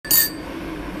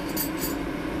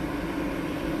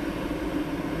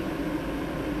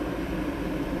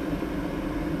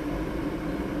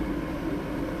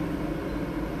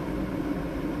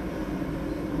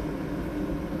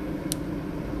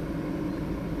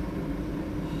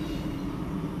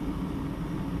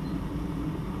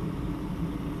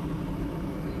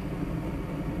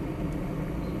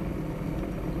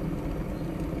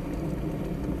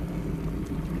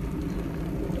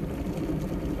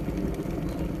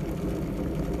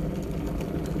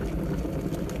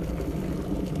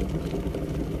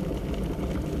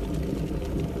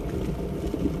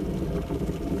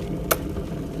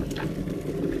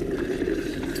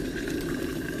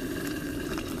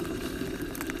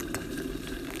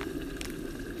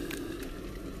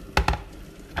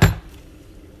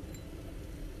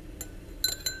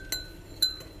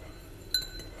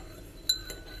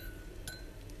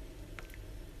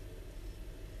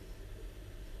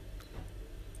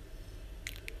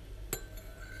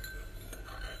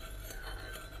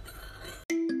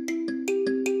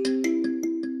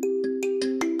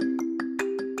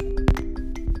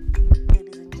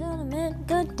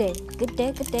Good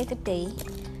day.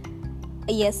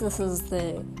 Yes, this is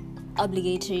the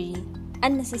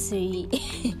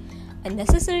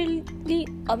unnecessarily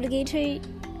obligatory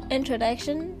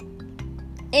introduction.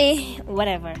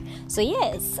 Whatever. So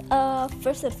yes,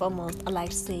 first and foremost, I'd like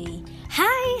to say,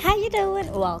 hi, how you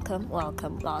doing? Welcome.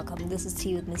 This is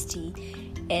Tea with Miss T.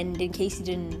 And in case you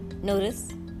didn't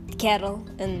notice, cattle,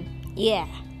 and yeah,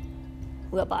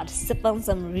 we're about to sip on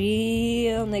some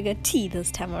real nigga tea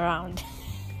this time around.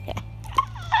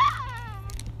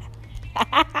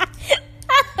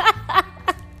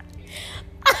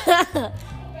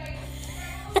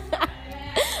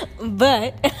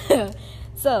 But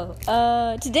so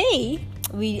today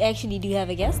we actually do have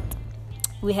a guest.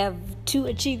 We have two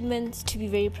achievements to be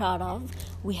very proud of.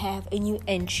 We have a new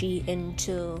entry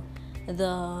into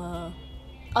the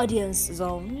audience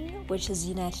zone, which is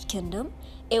United Kingdom.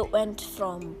 It went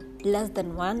from less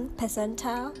than 1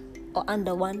 percentile or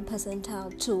under 1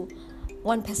 percentile to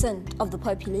 1% of the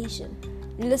population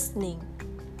listening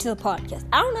to the podcast.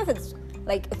 I don't know if it's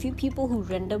like a few people who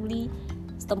randomly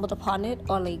stumbled upon it,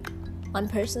 or like one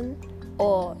person,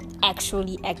 or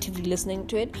actually actively listening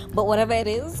to it. But whatever it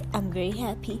is, I'm very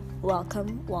happy.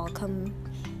 Welcome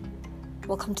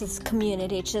to this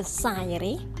community, to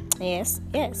society. Yes.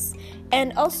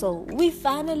 And also, we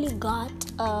finally got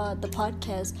the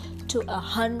podcast to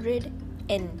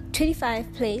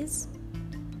 125 plays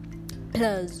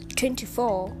plus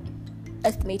 24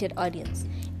 estimated audience.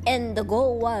 And the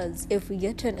goal was, if we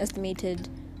get to an estimated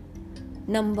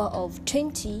number of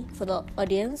 20 for the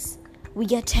audience, we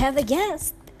get to have a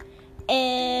guest.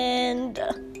 And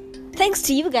thanks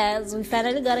to you guys, we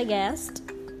finally got a guest.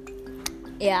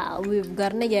 Yeah, we've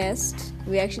gotten a guest.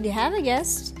 We actually have a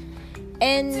guest.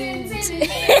 And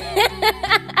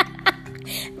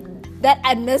that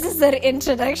unnecessary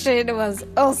introduction was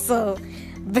also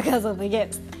because of the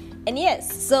guest. And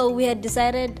yes, so we had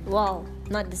decided,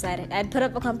 I'd put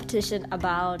up a competition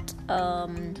about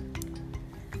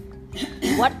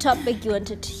what topic you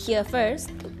wanted to hear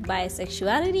first,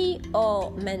 bisexuality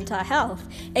or mental health.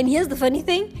 And here's the funny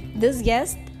thing, this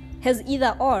guest has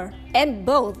either or and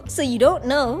both, so you don't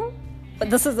know what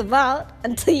this is about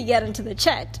until you get into the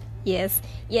chat. Yes,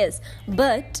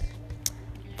 but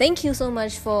thank you so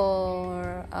much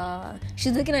for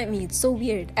she's looking at me, it's so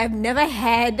weird, I've never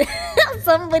had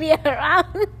somebody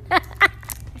around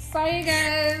sorry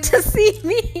guys to see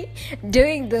me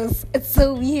doing this. It's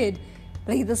so weird.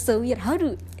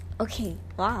 Okay,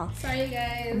 wow. Sorry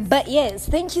guys. But yes,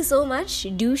 thank you so much.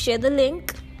 Do share the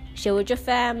link. Share with your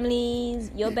families,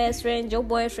 your best friends, your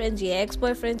boyfriends, your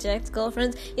ex-boyfriends, your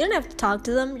ex-girlfriends. You don't have to talk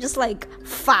to them. Just like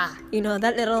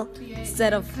that little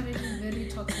set of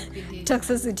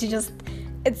toxicity. Just,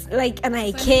 it's like an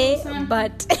I care,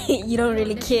 but you don't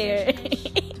really care.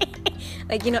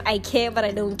 I care, but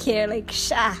I don't care.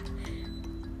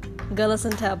 Go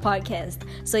listen to our podcast.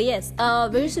 So yes,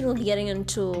 very soon we'll be getting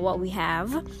into what we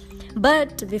have.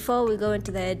 But before we go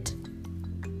into that,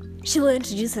 she will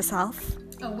introduce herself.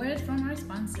 A word from our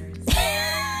sponsors.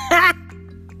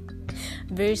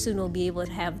 Very soon we'll be able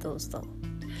to have those though.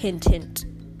 Hint.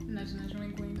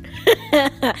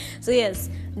 So yes,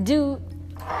 do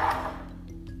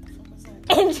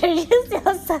introduce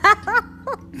yourself.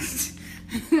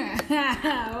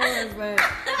 What was that?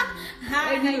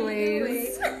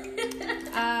 Anyways.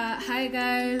 Hi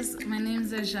guys, my name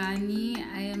is Ajani.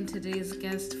 I am today's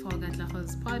guest for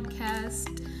Gatlaho's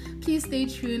podcast. Please stay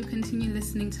tuned, continue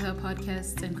listening to her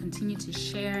podcast, and continue to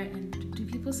share. And do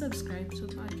people subscribe to her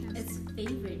podcast? It's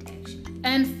favorite, actually.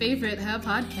 And favorite her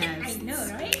podcast. I know,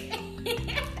 right?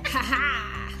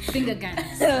 Haha! Finger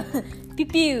guns. Pew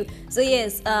pew. So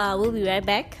yes, we'll be right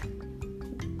back.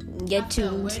 Get After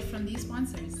tuned. a word from these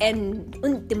sponsors. And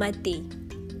ultimate.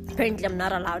 Apparently I'm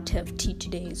not allowed to have tea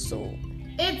today, so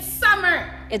It's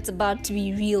summer! it's about to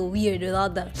be real weird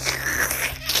without the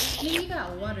You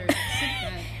got water. Sit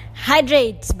back.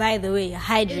 hydrate, by the way.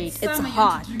 Hydrate. It's summer, you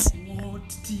hot. have to drink hot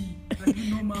tea. Like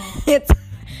normal. It's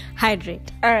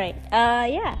hydrate. Alright.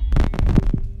 Yeah.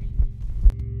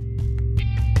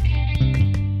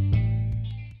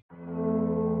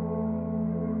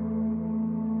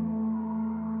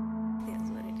 That's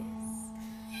what it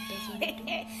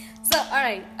is. So,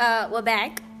 alright, we're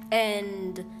back,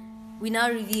 and we now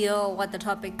reveal what the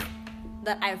topic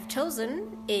that I've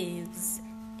chosen is.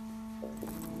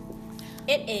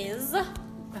 It is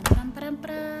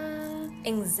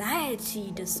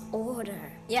anxiety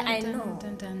disorder. Yeah, I know.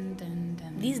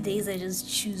 These days I just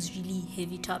choose really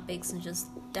heavy topics and just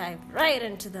dive right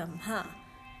into them, huh?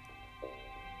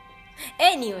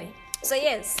 Anyway, so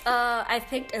yes, I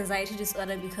picked anxiety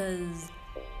disorder because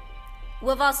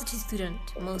We're varsity student,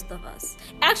 most of us.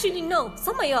 Actually, no.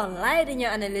 Some of y'all lied in your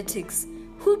analytics.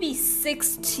 Who be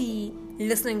 60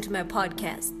 listening to my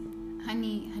podcast?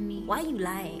 Honey. Why are you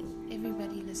lying?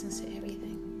 Everybody listens to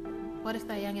everything. What if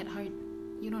they're young at heart?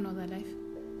 You don't know their life.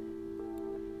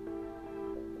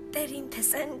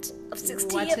 13% of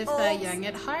 60-year-olds. What if they're young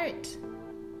at heart?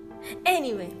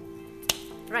 Anyway,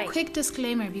 right. Quick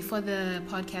disclaimer before the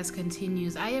podcast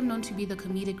continues. I am known to be the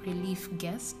comedic relief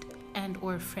guest and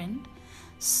or friend.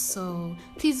 So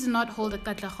please do not hold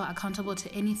Katlaho accountable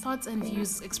to any thoughts and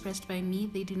views expressed by me.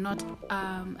 They do not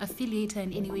affiliate her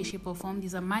in any way, shape, or form.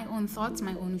 These are my own thoughts,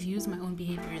 my own views, my own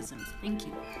behaviorisms. Thank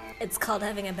you. It's called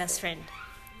having a best friend.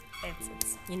 It's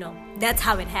that's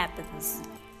how it happens.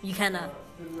 You kind of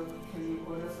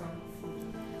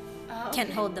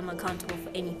can't hold them accountable for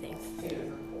anything.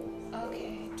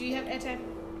 Okay. Do you have airtime?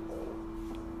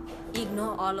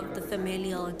 Ignore all of the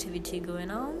familial activity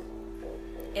going on.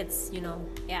 It's,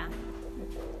 yeah.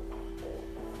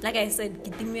 Like I said,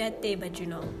 but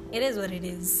it is what it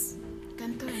is.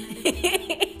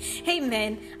 Hey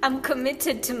man, I'm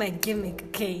committed to my gimmick,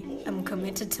 okay? I'm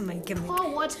committed to my gimmick. Pour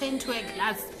water into a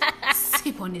glass.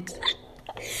 Sip on it.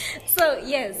 So,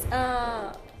 yes,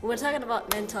 we're talking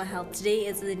about mental health. Today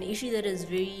is an issue that is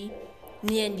very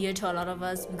near and dear to a lot of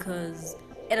us because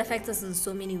it affects us in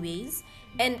so many ways.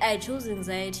 And I chose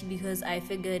anxiety because I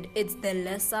figured it's the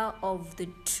lesser of the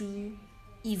two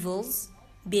evils,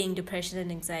 being depression and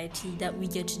anxiety, that we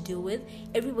get to deal with.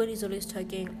 Everybody's always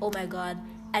talking, oh my god,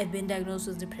 I've been diagnosed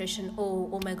with depression.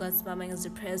 Oh my god, Spamang is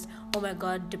depressed. Oh my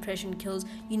god, depression kills.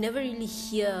 You never really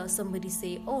hear somebody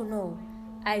say, oh no,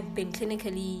 I've been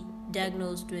clinically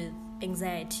diagnosed with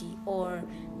anxiety, or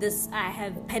I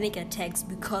have panic attacks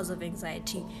because of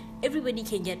anxiety. Everybody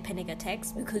can get panic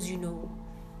attacks because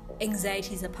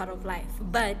anxiety is a part of life,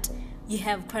 but you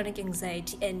have chronic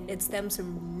anxiety and it stems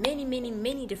from many, many,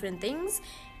 many different things.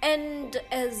 And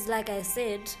like I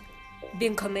said,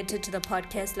 being committed to the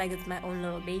podcast like it's my own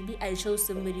little baby, I chose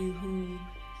somebody who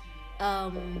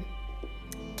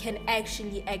can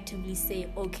actually actively say,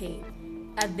 okay,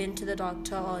 I've been to the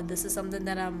doctor, or this is something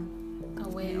that I'm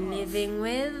living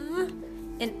with,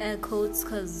 in air quotes,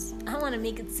 because I don't want to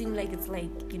make it seem like it's like,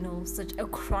 such a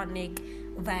chronic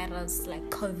virus like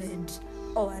COVID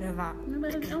or whatever. No,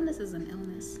 but an illness is an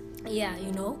illness. Yeah,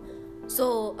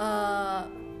 So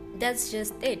that's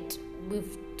just it.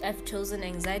 I've chosen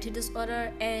anxiety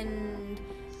disorder, and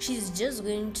she's just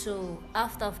going to,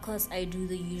 after of course I do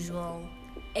the usual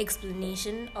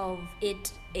explanation of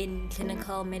it in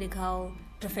clinical, medical,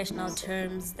 professional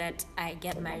terms that I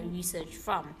get my research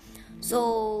from.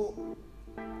 So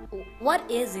what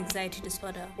is anxiety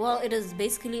disorder? Well, it is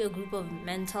basically a group of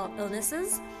mental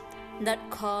illnesses that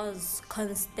cause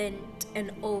constant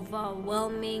and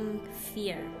overwhelming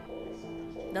fear.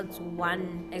 That's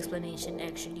one explanation,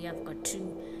 actually. I've got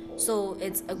two. So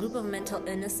it's a group of mental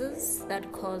illnesses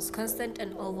that cause constant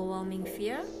and overwhelming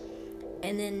fear.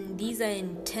 And then these are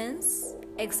intense,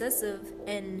 excessive,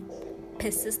 and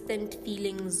persistent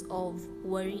feelings of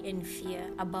worry and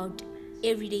fear about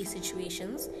everyday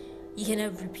situations. You can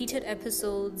have repeated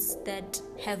episodes that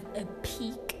have a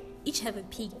peak. Each have a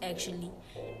peak, actually.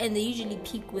 And they usually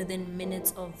peak within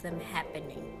minutes of them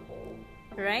happening.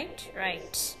 Right.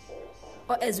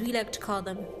 Or as we like to call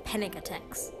them, panic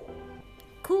attacks.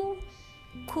 Cool.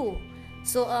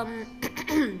 So,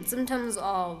 symptoms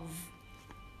of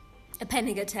a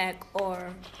panic attack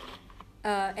or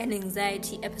an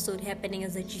anxiety episode happening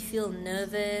is that you feel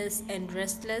nervous and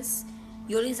restless.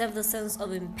 You always have the sense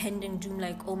of impending doom,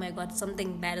 like, oh my god,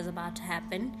 something bad is about to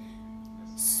happen.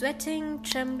 Sweating,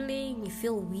 trembling, you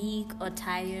feel weak or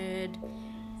tired.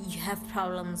 You have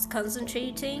problems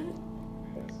concentrating,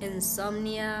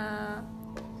 insomnia,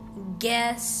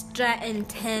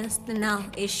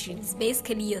 gastrointestinal issues.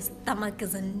 Basically, your stomach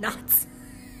is a knot.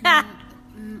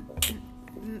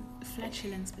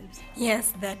 Flatulence, babes.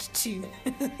 Yes, that too.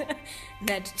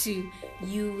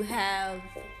 You have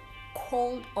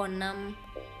cold or numb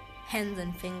hands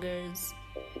and fingers.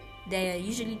 They are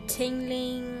usually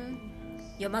tingling.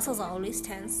 Your muscles are always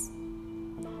tense.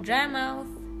 Dry mouth,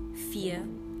 fear.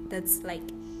 That's like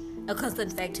a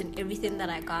constant factor in everything that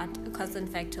I got. A constant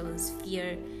factor was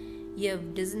fear. You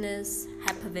have dizziness,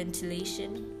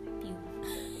 hyperventilation,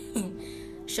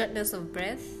 shortness of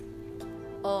breath,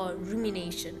 or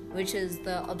rumination, which is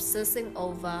the obsessing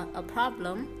over a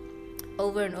problem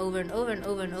over and over and over and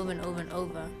over and over and over and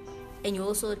over. And you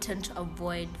also tend to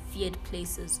avoid feared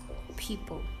places,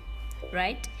 people,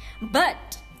 right?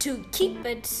 But to keep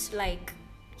it like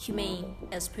humane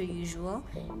as per usual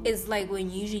is like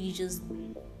when you usually just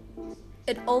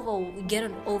get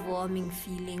an overwhelming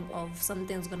feeling of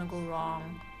something's gonna go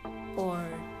wrong, or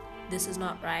this is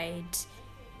not right.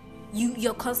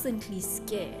 You're constantly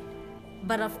scared.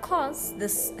 But of course,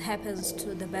 this happens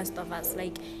to the best of us.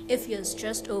 Like, if you're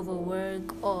stressed over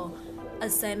work, or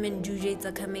assignment due dates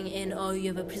are coming in, or you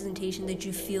have a presentation that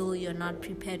you feel you're not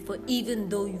prepared for, even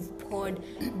though you've poured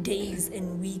days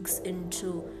and weeks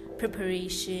into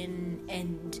preparation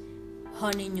and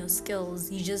honing your skills,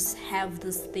 you just have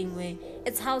this thing where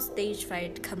it's how stage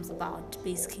fright comes about,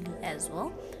 basically, as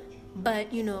well. But,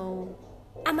 I'm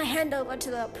going to hand over to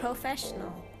the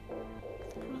professional.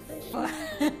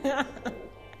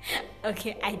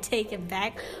 Okay, I take it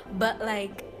back, but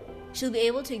like, she'll be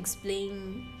able to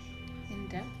explain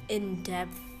in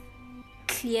depth,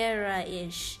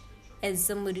 clearer-ish, as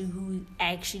somebody who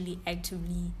actually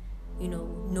actively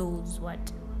knows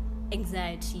what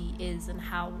anxiety is and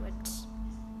how it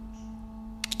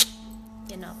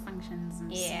functions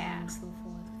and so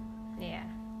forth. Yeah.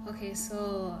 Okay,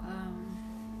 so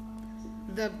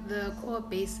the core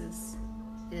basis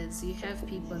is you have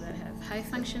people that have high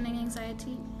functioning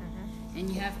anxiety, and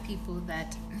you have people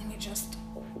that, let me just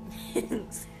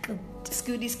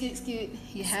scoot.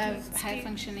 You have high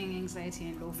functioning anxiety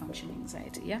and low functioning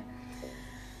anxiety.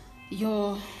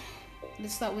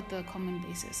 Let's start with the common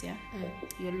basis.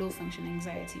 Your low functioning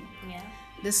anxiety.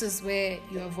 This is where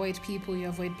you avoid people, you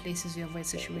avoid places, you avoid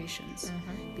situations,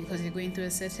 because you're going through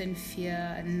a certain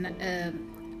fear and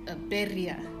a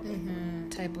barrier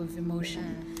type of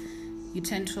emotion. You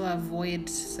tend to avoid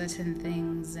certain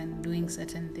things and doing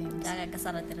certain things.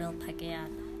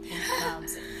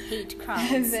 Hate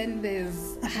crowds. And then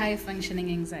there's high functioning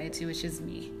anxiety, which is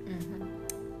me.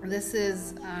 This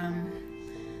is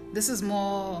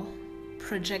more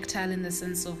projectile in the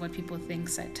sense of what people think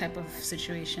type of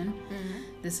situation.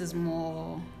 This is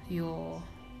more your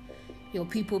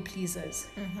people pleasers.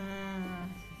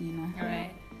 All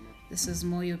right. This is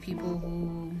more your people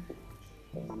who,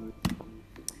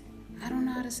 I don't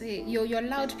know how to say it. You're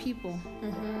loud people,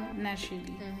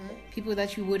 naturally. People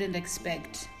that you wouldn't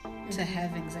expect to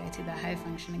have anxiety, the high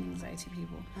functioning anxiety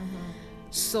people.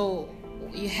 So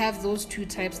you have those two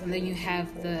types, and then you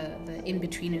have the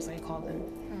in-betweeners, I call them.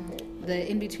 The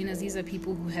in-betweeners, these are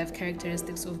people who have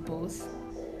characteristics of both,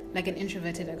 like an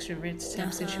introverted extrovert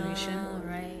type situation,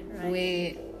 right.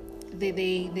 where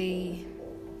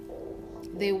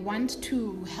they want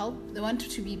to help, they want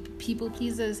to be people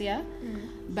pleasers,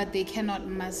 but they cannot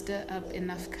muster up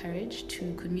enough courage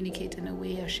to communicate in a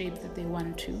way or shape that they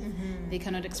want to. They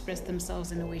cannot express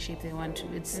themselves in a way, shape they want to.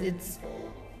 It's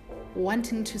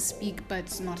wanting to speak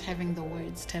but not having the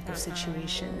words type of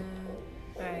situation.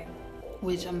 Right.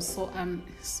 Which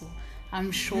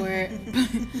I'm sure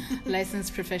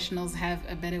licensed professionals have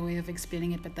a better way of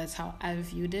explaining it, but that's how I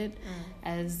viewed it.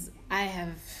 As I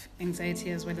have anxiety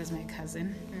as well as my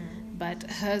cousin, but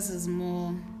hers is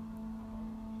more,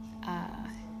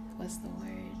 what's the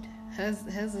word?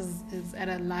 Hers is at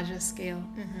a larger scale,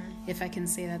 if I can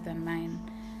say that, than mine.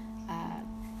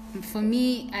 For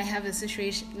me, I have a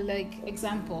situation, like,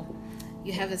 example,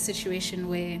 you have a situation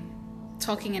where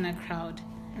talking in a crowd,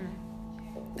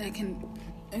 I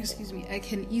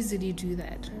can easily do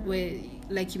that. Where,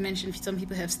 like you mentioned, some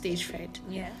people have stage fright.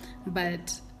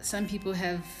 But some people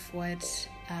have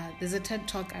there's a TED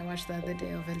Talk I watched the other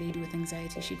day of a lady with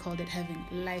anxiety. She called it having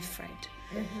life fright,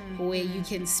 where you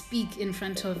can speak in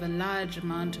front of a large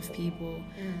amount of people,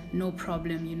 no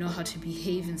problem. You know how to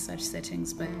behave in such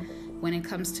settings. But when it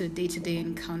comes to day-to-day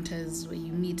encounters where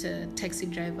you meet a taxi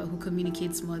driver who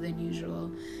communicates more than usual,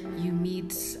 you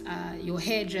meet your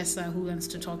hairdresser who wants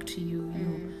to talk to you,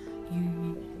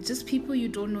 you just people you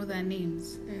don't know their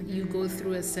names. You go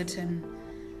through a certain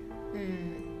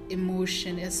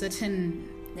emotion, a certain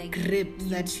grip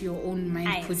that your own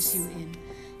mind puts you in,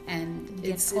 and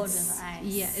it's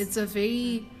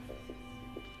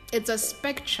a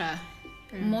spectra.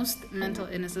 Most mental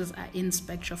illnesses are in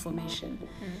spectra formation,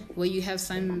 where you have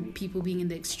some people being in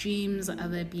the extremes,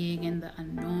 other being in the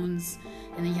unknowns,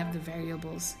 and then you have the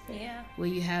variables. Where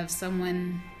you have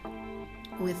someone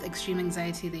with extreme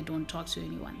anxiety, they don't talk to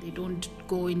anyone, they don't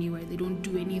go anywhere, they don't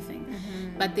do anything,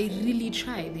 but they really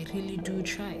do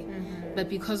try. But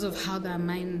because of how their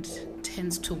mind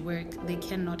tends to work, they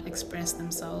cannot express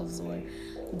themselves or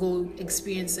go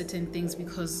experience certain things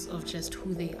because of just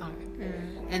who they are.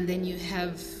 And then you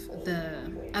have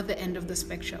the other end of the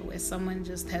spectrum, where someone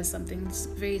just has something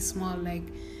very small, like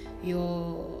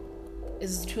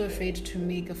is too afraid to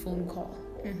make a phone call,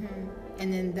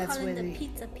 and then that's calling where the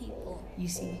pizza people. You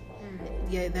see,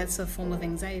 that's a form of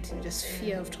anxiety, just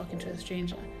fear of talking to a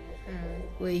stranger.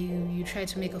 where you try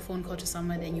to make a phone call to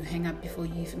someone and you hang up before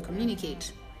you even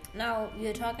communicate. Now,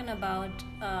 you're talking about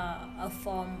a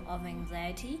form of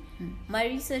anxiety. My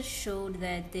research showed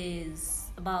that there's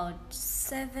about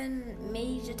 7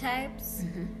 major types.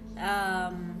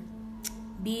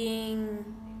 Being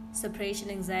separation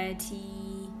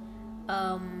anxiety,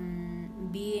 I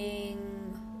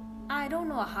don't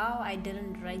know how I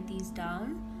didn't write these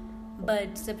down,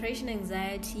 but separation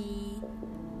anxiety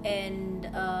and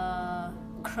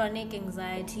chronic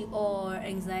anxiety, or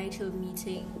anxiety of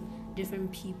meeting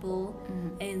different people,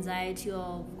 anxiety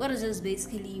of what is this,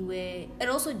 basically, where it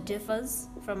also differs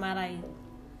from what I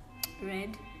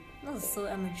read. This is so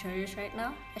amateurish right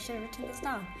now. I should have written this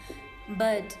down.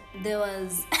 But there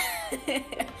was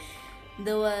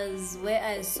where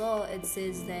I saw it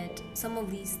says that some of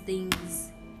these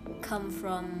things come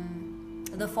from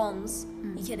the forms.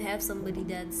 You can have somebody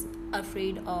that's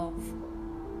afraid of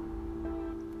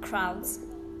crowds,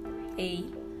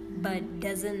 but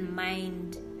doesn't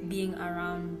mind being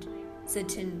around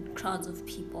certain crowds of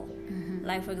people.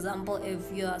 Like, for example,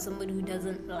 if you're somebody who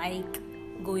doesn't like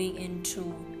going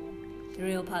into the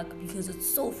rail park because it's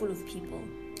so full of people.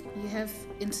 You have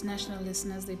international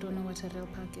listeners, they don't know what a rail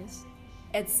park is.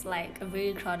 It's like a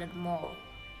very crowded mall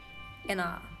in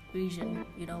our region,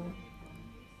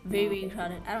 very, very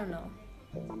crowded. I don't know.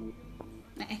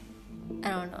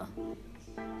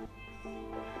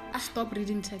 Stop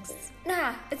reading texts.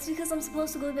 Nah, it's because I'm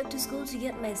supposed to go back to school to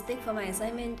get my stick for my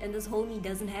assignment, and this homie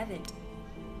doesn't have it.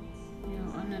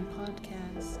 You're on a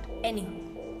podcast.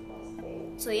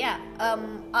 Anywho, so yeah,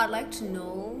 I'd like to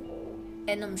know,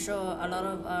 and I'm sure a lot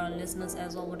of our listeners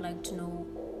as well would like to know,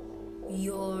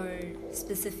 your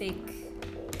specific.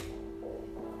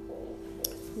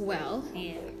 Well,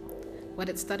 what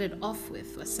it started off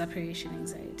with was separation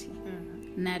anxiety,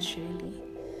 naturally,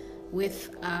 with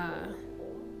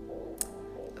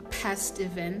past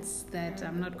events that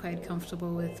I'm not quite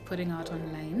comfortable with putting out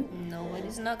online.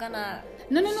 Nobody's not gonna.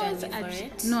 No.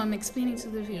 I'm explaining to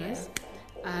the viewers.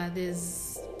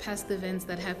 There's past events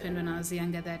that happened when I was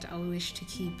younger that I wish to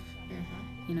keep,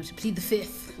 to plead the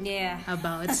fifth.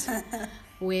 About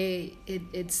where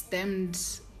it stemmed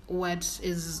what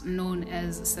is known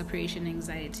as separation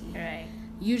anxiety. Right.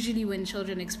 Usually, when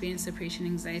children experience separation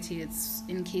anxiety, it's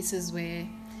in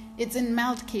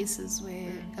mild cases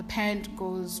where a parent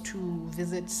goes to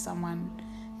visit someone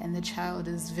and the child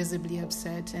is visibly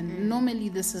upset, and normally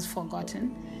this is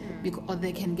forgotten or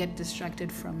they can get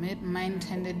distracted from it. Mine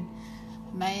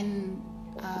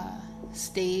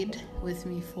stayed with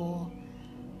me for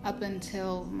up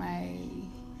until my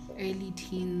early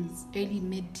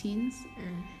mid-teens,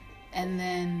 and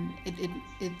then it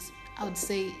I would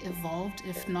say evolved.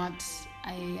 If not,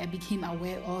 I became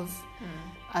aware of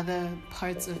other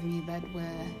parts of me that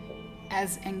were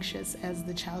as anxious as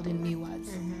the child in me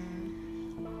was.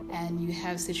 And you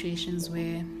have situations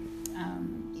where,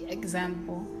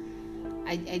 example,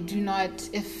 I do not,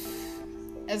 if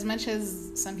as much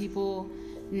as some people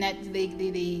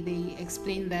they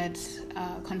explain that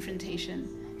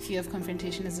fear of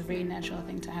confrontation is a very natural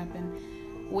thing to happen,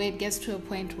 where it gets to a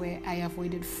point where I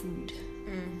avoided food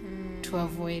to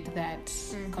avoid that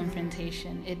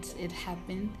confrontation. It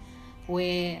happened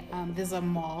where there's a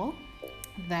mall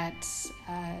that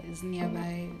is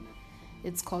nearby.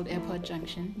 It's called Airport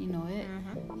Junction. You know it?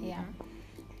 Yeah.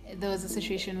 There was a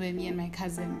situation where me and my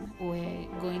cousin were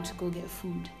going to go get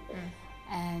food.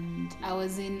 And I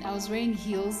was wearing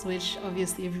heels, which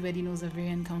obviously everybody knows are very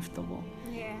uncomfortable.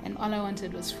 Yeah. And all I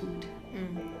wanted was food.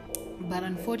 But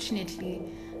unfortunately,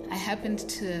 I happened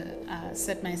to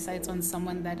set my sights on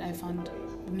someone that I found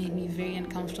made me very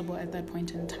uncomfortable at that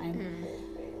point in time.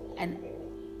 And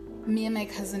me and my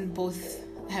cousin both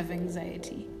have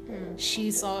anxiety.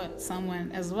 She saw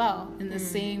someone as well in the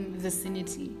same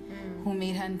vicinity who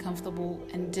made her uncomfortable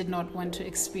and did not want to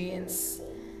experience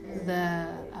the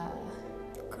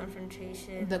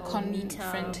confrontation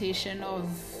of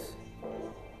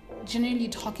generally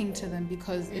talking to them,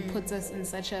 because it puts us in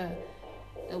such a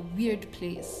weird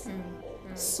place.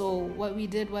 So what we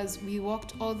did was we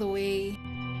walked all the way.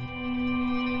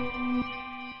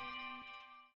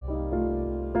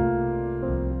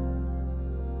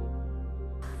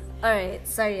 Alright,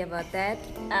 sorry about that.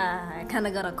 I kind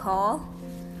of got a call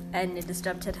and it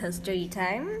disrupted her story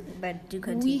time, but do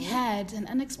continue. We had an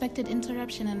unexpected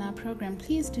interruption in our program.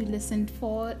 Please do listen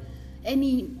for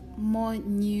any more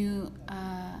new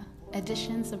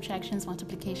additions, subtractions,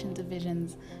 multiplication,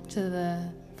 divisions to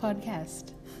the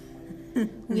podcast.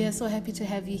 We are so happy to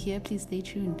have you here. Please stay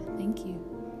tuned. Thank you.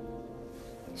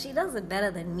 She does it better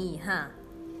than me, huh?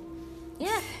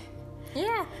 Yeah.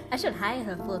 I should hire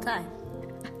her full time.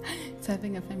 It's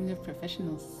having a family of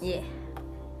professionals. Yeah.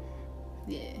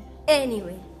 Yeah.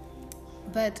 Anyway.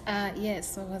 But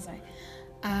yes, what was I?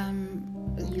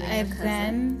 You I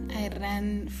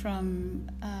ran from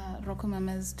Rocco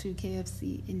Mama's to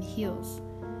KFC in heels,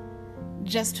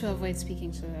 just to avoid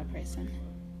speaking to that person.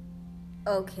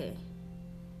 Okay.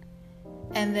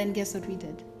 And then guess what we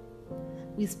did?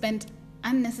 We spent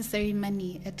unnecessary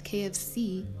money at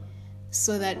KFC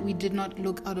so that we did not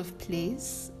look out of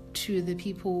place to the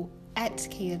people at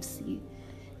KFC.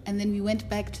 And then we went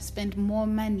back to spend more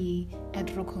money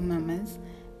at Rocco Mama's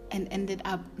and ended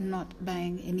up not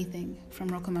buying anything from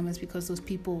Rocco Mama's because those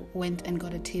people went and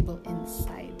got a table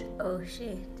inside. Oh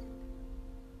shit.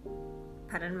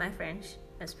 Pardon my French,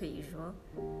 as per usual.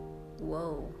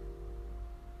 Whoa.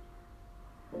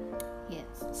 Yes.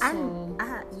 So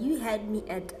you had me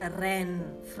at a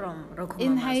ran from Rocco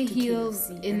in Mama's high to heels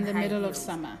KFC in the middle of heels.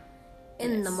 summer.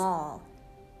 In the mall.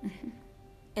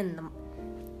 In the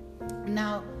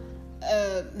Now,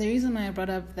 the reason why I brought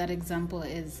up that example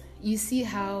is you see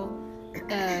how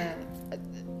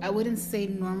I wouldn't say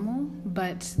normal,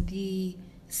 but the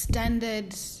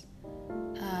standard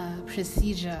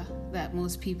procedure that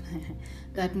most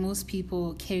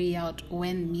people carry out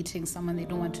when meeting someone they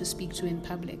don't want to speak to in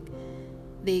public,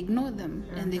 they ignore them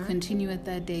and they continue with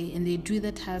their day and they do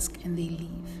the task and they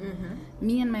leave.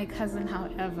 Me and my cousin,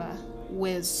 however,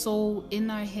 were so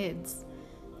in our heads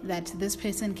that this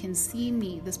person can see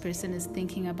me, this person is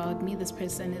thinking about me, this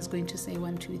person is going to say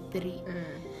 1, 2, 3.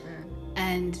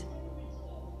 And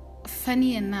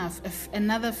funny enough, if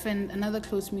another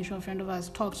close mutual friend of ours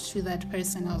talked to that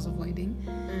person I was avoiding,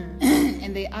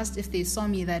 and they asked if they saw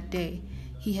me that day.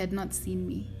 He had not seen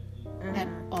me at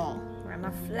all. We're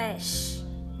not flesh.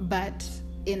 But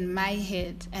in my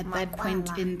head, at that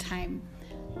point in time,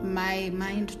 my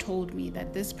mind told me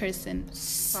that this person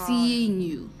seeing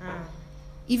you,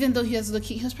 even though he was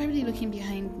probably looking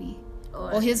behind me,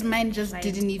 or his mind just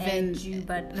didn't even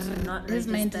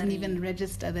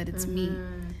register that it's me.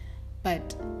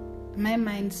 But my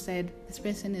mind said, this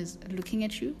person is looking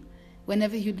at you.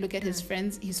 Whenever he'd look at his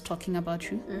friends, he's talking about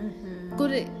you.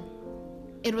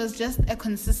 It was just a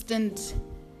consistent,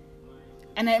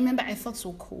 and I remember I felt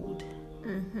so cold.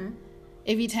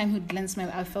 Every time he'd glance my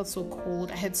way, I felt so cold.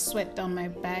 I had sweat down my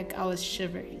back. I was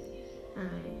shivering.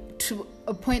 To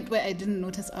a point where I didn't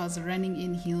notice I was running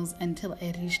in heels until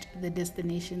I reached the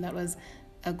destination that was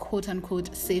a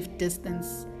quote-unquote safe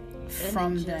distance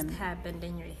from them. It just happened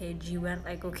in your head. You went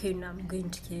like, okay, now I'm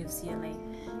going to KFC and like...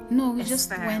 No, we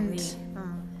just went.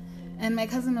 And my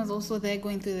cousin was also there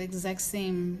going through the exact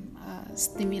same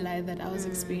stimuli that I was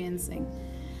experiencing.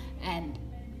 And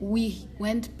we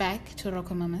went back to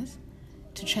Rocco Mama's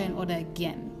to try and order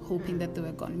again, hoping that they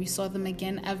were gone. We saw them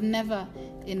again. I've never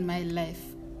in my life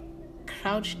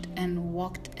crouched and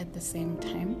walked at the same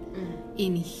time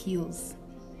in heels.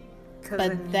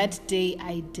 But that day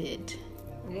I did.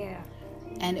 Yeah.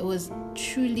 And it was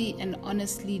truly and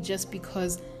honestly just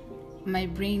because my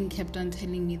brain kept on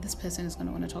telling me, this person is going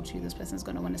to want to talk to you, this person is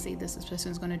going to want to say this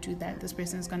person is going to do that, this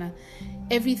person is going to...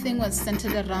 Everything was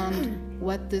centered around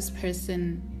what this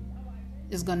person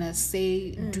is going to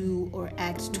say, do, or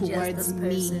act towards me.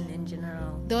 Just this person in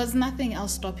general. There was nothing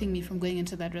else stopping me from going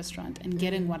into that restaurant and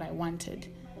getting what I wanted,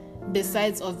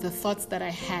 besides of the thoughts that I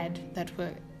had that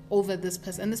were over this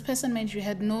person. And this person, mind you,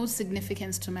 had no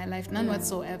significance to my life, none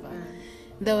whatsoever.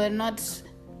 They were not...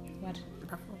 What?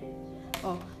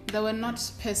 They were not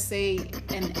per se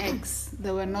an ex.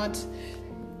 They were not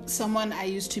someone I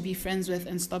used to be friends with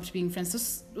and stopped being friends.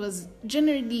 This was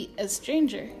generally a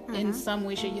stranger in some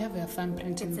way. You have a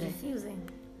thumbprint in there. It's refusing.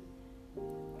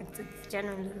 It's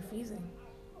generally refusing.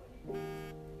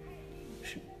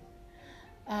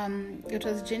 It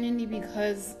was genuinely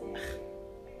because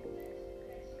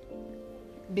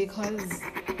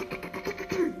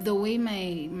the way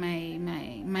my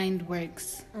mind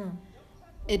works.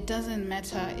 It doesn't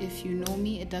matter if you know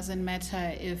me. It doesn't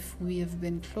matter if we have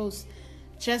been close.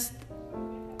 Just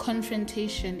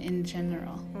confrontation in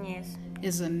general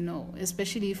is a no,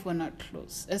 especially if we're not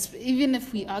close. Even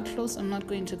if we are close, I'm not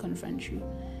going to confront you.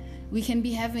 We can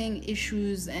be having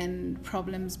issues and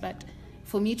problems, but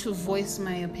for me to voice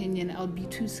my opinion, I'll be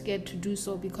too scared to do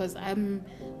so because I'm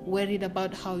worried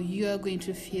about how you are going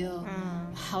to feel,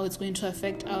 how it's going to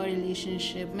affect our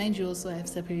relationship. Mind you, also I have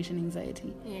separation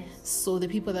anxiety. Yes. So the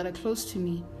people that are close to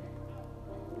me,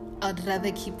 I'd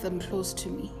rather keep them close to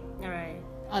me. All right.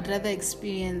 I'd rather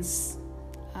experience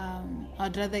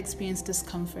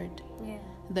discomfort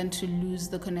than to lose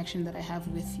the connection that I have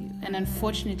with you. And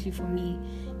unfortunately for me,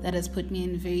 that has put me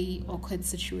in very awkward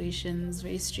situations,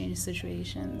 very strange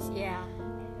situations. Yeah.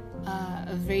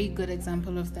 A very good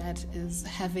example of that is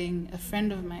having a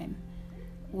friend of mine.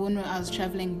 When I was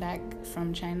traveling back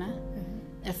from China,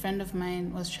 a friend of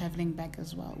mine was traveling back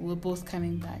as well. We were both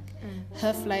coming back.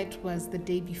 Her flight was the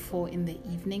day before in the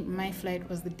evening. My flight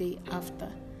was the day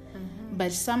after.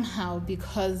 But somehow,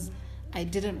 because I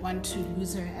didn't want to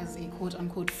lose her as a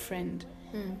quote-unquote friend,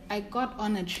 I got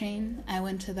on a train. I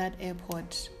went to that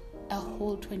airport a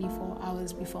whole 24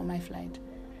 hours before my flight.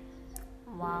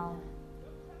 Wow.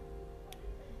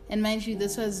 And mind you,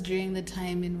 this was during the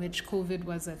time in which COVID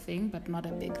was a thing, but not a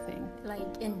big thing.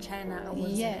 Like in China, it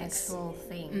was an actual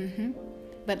thing.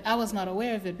 But I was not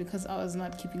aware of it because I was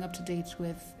not keeping up to date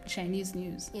with Chinese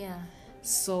news. Yeah.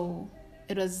 So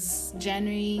it was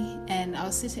January, and I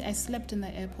slept in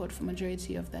the airport for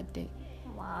majority of that day.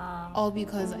 Wow. All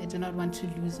because I did not want to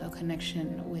lose a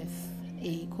connection with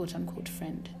a quote-unquote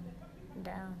friend.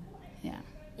 Damn. Yeah.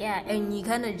 Yeah, and you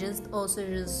kind of just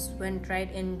went right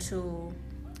into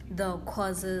the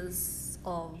causes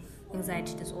of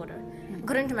anxiety disorder.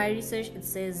 According to my research, it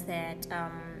says that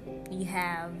you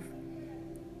have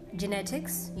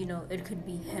genetics. It could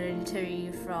be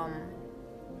hereditary from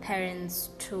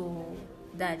parents to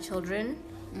their children,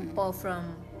 or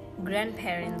from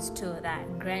grandparents to their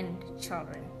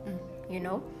grandchildren.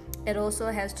 It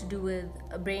also has to do with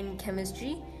brain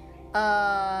chemistry.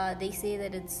 They say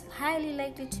that it's highly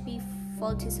likely to be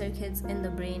faulty circuits in the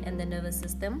brain and the nervous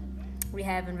system. We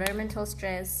have environmental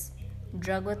stress,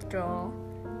 drug withdrawal,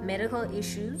 medical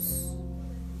issues.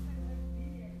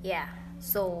 Yeah,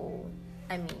 so,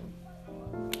 I mean,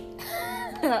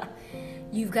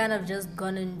 you've kind of just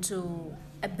gone into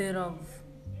a bit of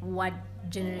what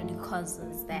generally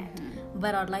causes that.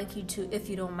 But I'd like you to, if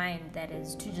you don't mind, that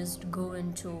is, to just go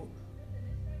into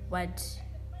what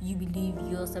you believe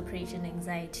your separation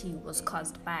anxiety was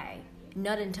caused by.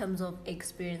 Not in terms of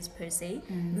experience per se,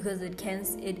 because it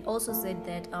also said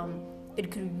that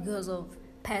it could be because of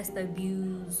past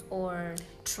abuse or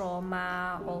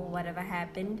trauma or whatever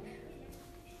happened.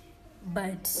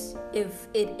 But if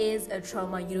it is a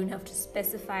trauma, you don't have to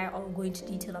specify or go into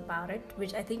detail about it,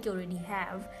 which I think you already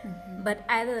have. But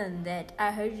other than that,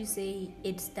 I heard you say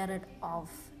it started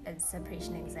off as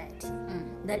separation anxiety.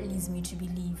 That leads me to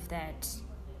believe that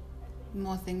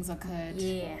more things occurred.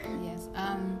 Yeah. Yes.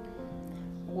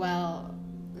 Well,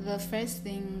 the first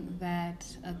thing that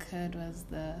occurred was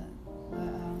the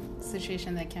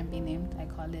situation that can't be named. I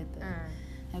call it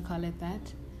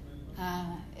that.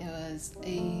 It was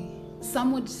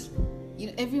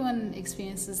everyone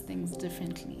experiences things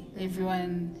differently.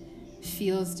 Everyone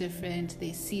feels different.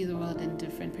 They see the world in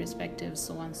different perspectives,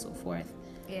 so on and so forth.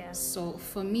 Yeah. So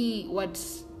for me, what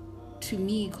to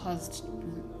me caused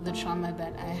the trauma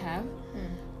that I have,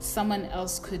 someone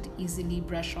else could easily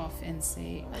brush off and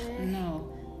say, no,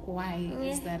 why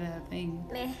is that a thing?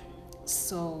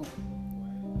 So,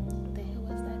 what the hell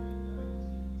was that?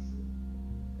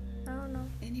 I don't know.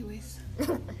 Anyways.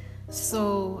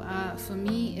 So, for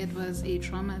me, it was a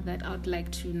trauma that I would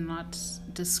like to not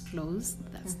disclose.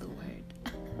 That's the word.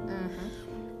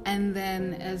 And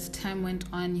then as time went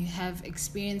on, you have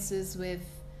experiences with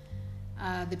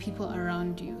the people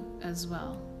around you as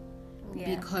well.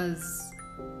 Yeah. Because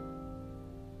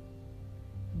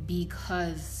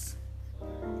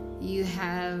you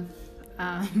have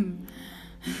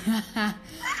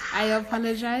I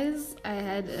apologize, I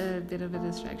had a bit of a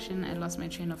distraction. I lost my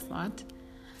train of thought.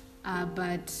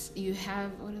 But you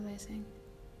have, what was I saying?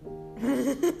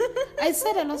 I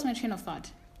said I lost my train of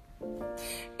thought.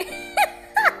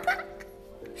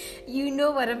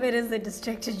 Whatever it is that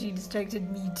distracted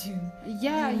me too.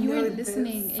 Yeah, you weren't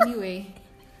listening. Anyway,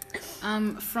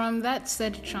 from that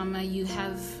said trauma, you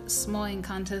have small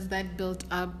encounters that built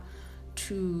up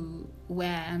to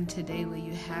where I am today, where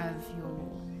you have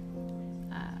your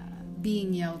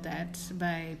being yelled at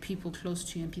by people close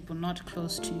to you and people not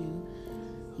close to you.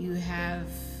 You have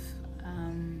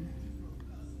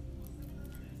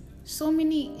so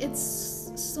many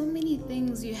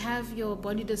things. You have your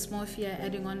body dysmorphia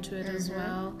adding on to it as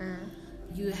well.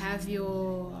 You have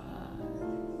your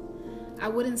I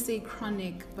wouldn't say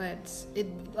chronic, but it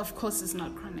of course is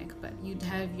not chronic, but you'd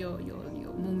have your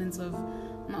moments of,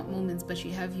 not moments, but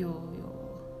you have your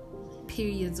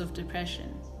periods of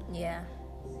depression. Yeah.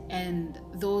 And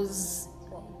those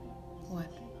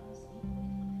what?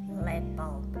 Light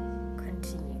bulb.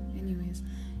 Continue. Anyways,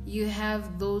 you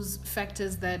have those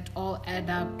factors that all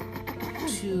add up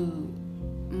to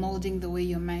molding the way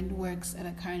your mind works at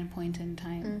a current point in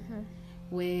time,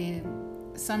 where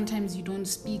sometimes you don't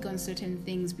speak on certain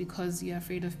things because you're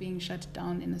afraid of being shut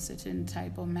down in a certain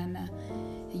type of manner.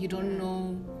 You don't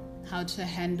know how to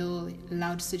handle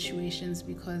loud situations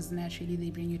because naturally they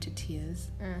bring you to tears.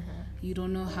 You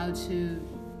don't know how to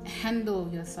handle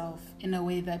yourself in a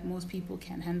way that most people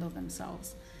can handle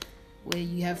themselves, where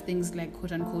you have things like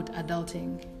quote-unquote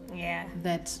adulting. Yeah.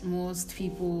 That most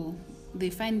people, they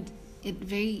find it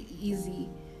very easy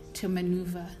to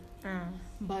maneuver.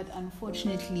 But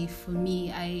unfortunately for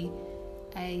me,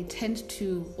 I tend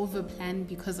to overplan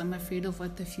because I'm afraid of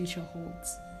what the future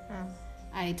holds.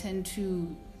 I tend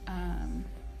to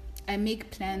I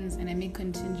make plans and I make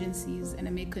contingencies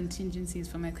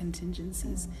for my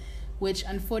contingencies, which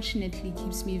unfortunately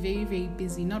keeps me very, very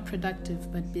busy. Not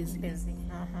productive, but busy.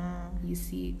 You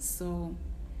see, so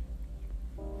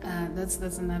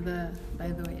that's another, by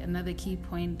the way, another key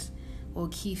point or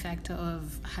key factor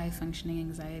of high functioning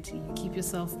anxiety. You keep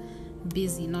yourself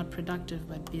busy, not productive,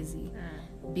 but busy,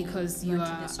 because you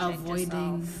are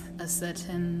avoiding a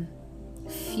certain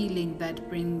feeling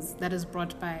that is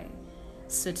brought by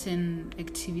certain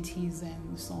activities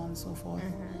and so on and so forth.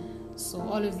 So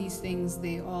all of these things,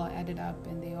 they all added up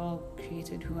and they all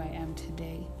created who I am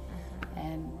today.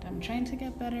 And I'm trying to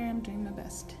get better. I'm doing my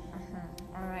best.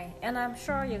 All right, and I'm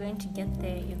sure you're going to get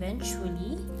there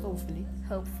eventually.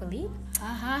 Hopefully.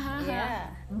 Yeah.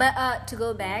 But to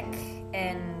go back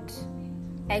and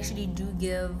actually do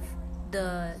give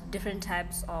the different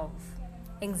types of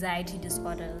anxiety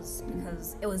disorders,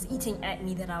 because it was eating at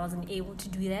me that I wasn't able to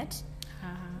do that.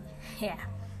 Yeah.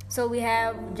 So we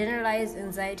have generalized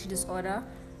anxiety disorder,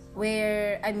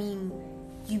 where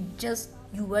you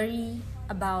worry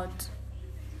about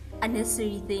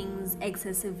unnecessary things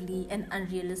excessively and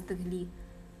unrealistically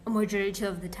a majority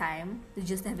of the time. You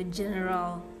just have a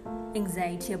general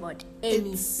anxiety about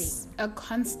anything. It's a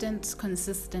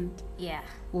consistent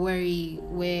worry,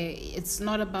 where it's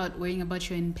not about worrying about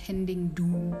your impending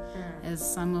doom, as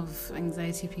some of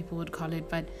anxiety people would call it,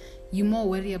 but you more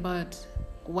worry about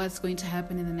what's going to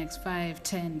happen in the next 5,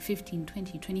 10, 15,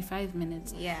 20, 25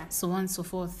 minutes, so on and so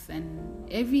forth, and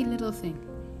every little thing.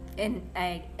 And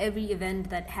every event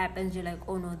that happens, you're like,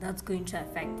 oh no, that's going to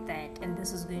affect that, and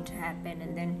this is going to happen,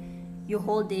 and then your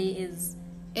whole day is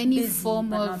any busy,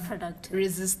 form but of not productive.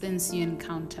 resistance you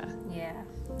encounter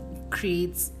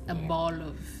creates a ball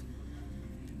of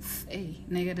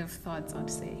negative thoughts, I'd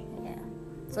say. Yeah.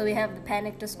 So we have the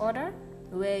panic disorder,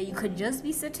 where you could just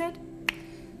be seated,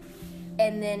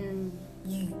 and then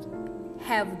you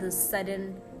have this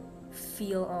sudden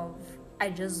feel of, I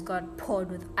just got poured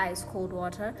with ice cold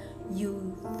water.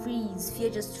 You freeze. Fear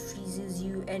just freezes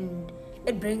you, and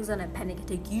it brings on a panic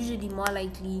attack. Usually more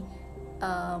likely,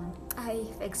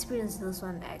 I've experienced this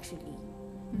one actually.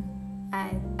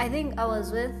 I think I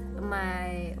was with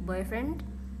my boyfriend,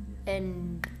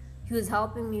 and he was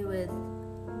helping me with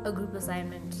a group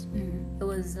assignment. It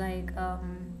was like,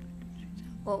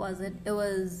 what was it? It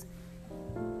was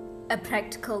a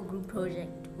practical group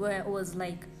project where it was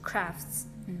like crafts.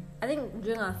 I think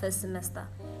during our first semester,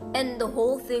 and the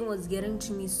whole thing was getting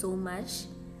to me so much.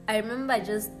 I remember I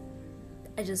just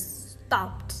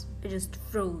stopped. I just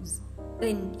froze.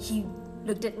 Then he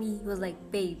looked at me. He was like,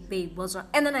 babe, what's wrong?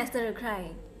 And then I started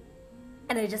crying,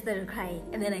 and I just started crying,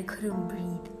 and then I couldn't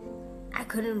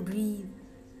breathe.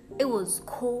 It was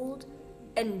cold,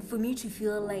 and for me to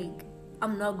feel like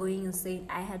I'm not going insane,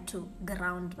 I had to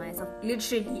ground myself,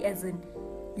 literally, as in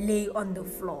lay on the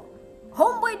floor.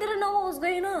 Homeboy didn't know what was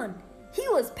going on. He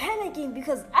was panicking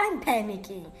because I'm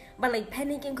panicking. But like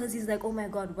panicking because he's like, oh my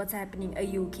God, what's happening? Are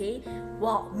you okay?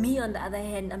 Well, me on the other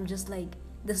hand, I'm just like,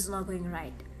 this is not going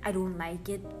right. I don't like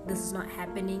it. This is not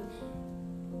happening.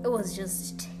 It was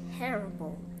just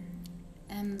terrible.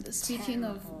 And speaking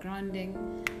of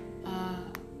grounding,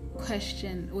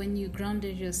 question, when you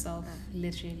grounded yourself,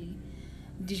 literally,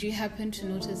 did you happen to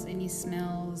notice any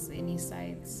smells, any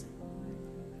sights?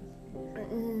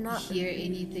 Not hear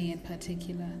anything in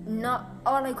particular? Not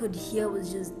all I could hear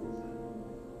was just,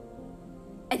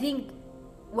 I think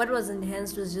what was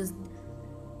enhanced was just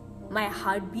my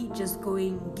heartbeat just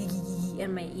going gee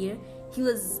in my ear. He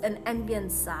was an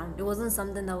ambient sound. It wasn't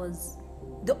something that was,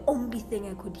 the only thing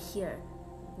I could hear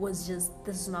was just,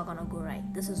 this is not gonna go right.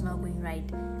 This is not going right.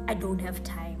 I don't have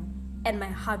time. And my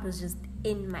heart was just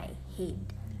in my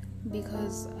head.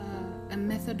 Because a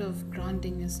method of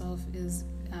grounding yourself is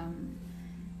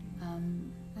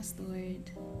what's the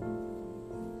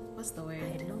word?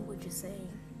 I don't know what you're saying.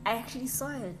 I actually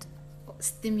saw it.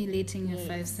 Stimulating your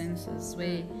five senses,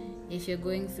 where if you're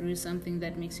going through something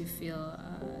that makes you feel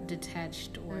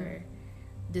detached or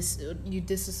you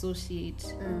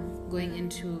disassociate, going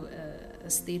into a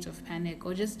state of panic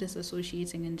or just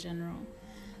disassociating in general.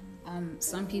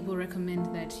 Some people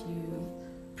recommend that you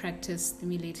practice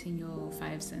stimulating your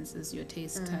five senses, your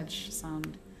taste, touch,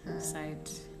 sound,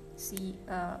 sight. See,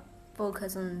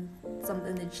 focus on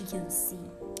something that you can see.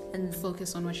 And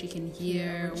focus on what you can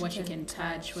hear, what you can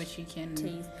touch, what you can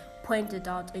taste. Point it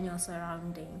out in your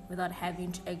surrounding without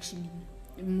having to actually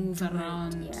move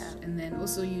around. And then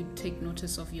also you take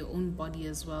notice of your own body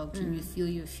as well. Can you feel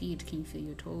your feet? Can you feel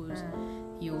your toes?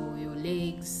 Your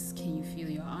legs? Can you feel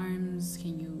your arms?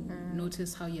 Can you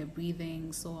notice how you're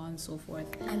breathing? So on and so forth.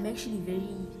 I'm actually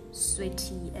very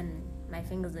sweaty and my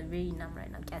fingers are very numb right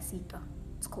now. Casita.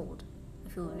 It's cold. I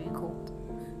feel very cold.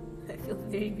 I feel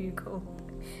very, very cold.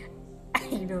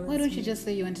 Why don't you just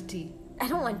say you want tea? I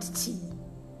don't want tea.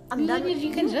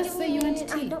 You can just say you want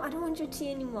tea. I don't want your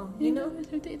tea anymore.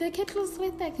 The kettle's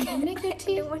right there. Can you make your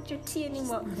tea? I don't want your tea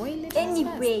anymore. Boil it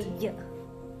anyway.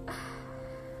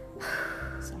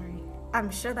 Sorry.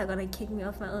 I'm sure they're gonna kick me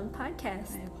off my own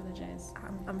podcast. I apologize.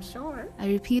 I'm sure. I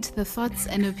repeat, the thoughts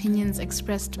and opinions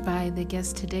expressed by the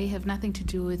guest today have nothing to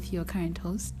do with your current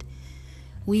host.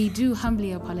 We do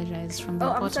humbly apologize from the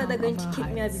bottom of our hearts. I'm sure they're going to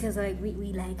kick me out because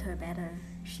we like her better.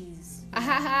 She's...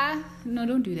 No,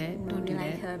 don't do that. Don't do that.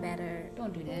 We like her better.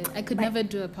 Don't do that. I could never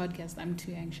do a podcast. I'm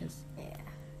too anxious. Yeah.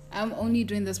 I'm only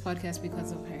doing this podcast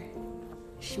because of her.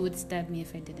 She would stab me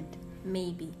if I didn't.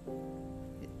 Maybe.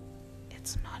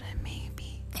 It's not a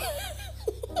maybe.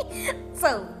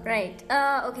 So, right.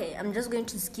 Okay, I'm just going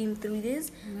to skim through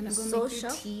this. I'm gonna go make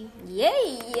your tea.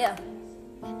 Yay!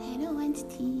 I don't want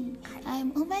tea.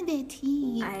 I'm over the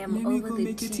tea. I am over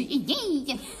the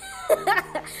tea.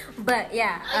 But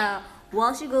yeah,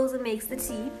 while she goes and makes the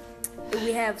tea,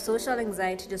 we have social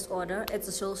anxiety disorder. It's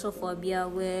a social phobia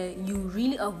where you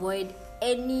really avoid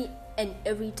any and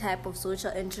every type of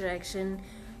social interaction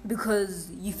because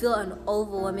you feel an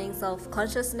overwhelming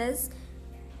self-consciousness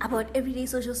about everyday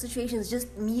social situations. Just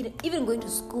even going to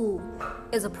school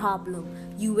is a problem.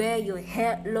 You wear your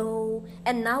hair low,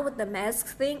 and now with the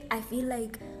mask thing, I feel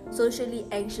like socially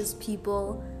anxious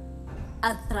people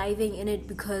are thriving in it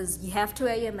because you have to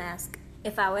wear your mask.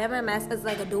 If I wear my mask, it's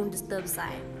like a don't disturb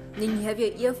sign. Then you have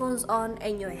your earphones on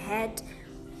and your head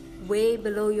way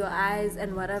below your eyes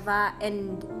and whatever,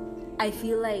 and I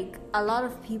feel like a lot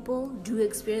of people do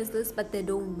experience this, but they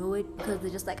don't know it because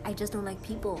they're just like, I just don't like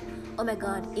people. Oh my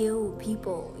god, ew,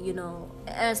 people,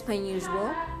 as per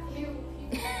usual.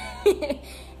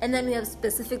 And then we have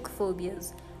specific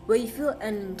phobias, where you feel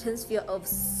an intense fear of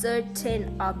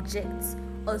certain objects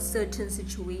or certain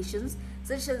situations,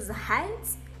 such as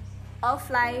heights or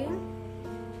flying.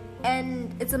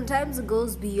 And it sometimes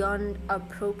goes beyond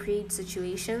appropriate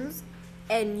situations.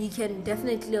 And you can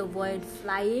definitely avoid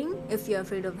flying if you're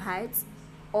afraid of heights,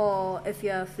 or if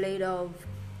you're afraid of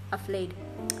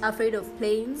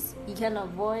planes. You can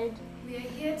avoid. We are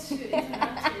here to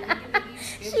interrupt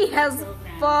you. She has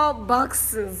 4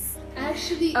 boxes.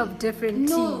 Actually, of different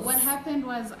teas. No, what happened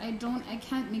was I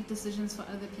can't make decisions for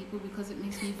other people because it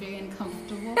makes me very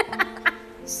uncomfortable.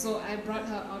 So I brought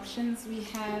her options. We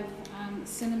have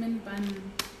cinnamon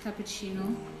bun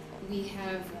cappuccino. We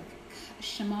have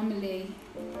chamomile,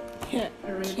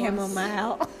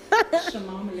 chamomile.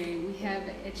 Chamomile. We have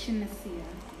echinacea,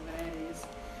 whatever it is.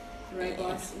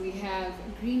 Rooibos. We have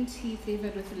green tea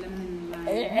flavored with lemon and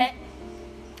lime.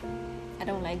 I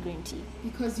don't like green tea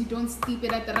because you don't steep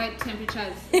it at the right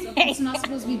temperatures. So it's not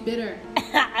supposed to be bitter.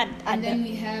 And then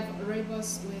we have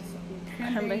rooibos with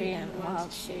cranberry and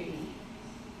wild cherry.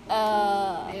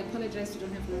 I apologize, we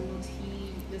don't have normal tea.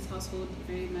 This household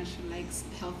very much likes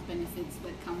health benefits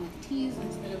that come with teas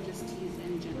instead of just teas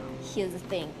in general. Here's the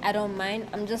thing, I don't mind.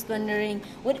 I'm just wondering,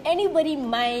 would anybody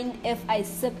mind if I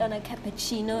sipped on a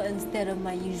cappuccino instead of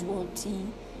my usual tea?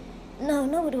 No,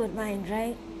 nobody would mind,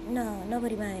 right? No,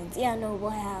 nobody minds. Yeah, no, we'll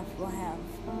have.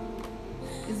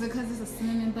 Is it because it's a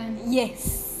cinnamon bun?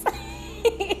 Yes.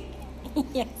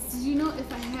 Yes. Did you know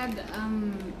if I had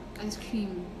ice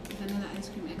cream, vanilla ice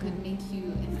cream, I could make you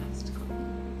an iced coffee?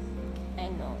 I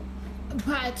know.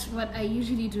 But what I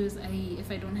usually do is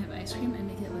if I don't have ice cream, I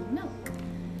make it with milk.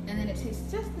 And then it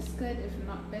tastes just as good, if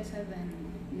not better, than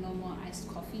normal iced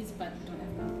coffees, but don't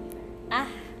have milk either.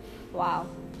 Wow.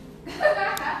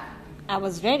 I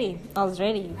was ready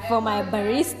for my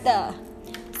barista.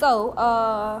 So,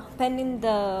 pending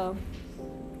the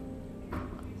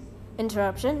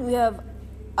interruption, we have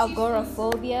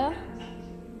agoraphobia.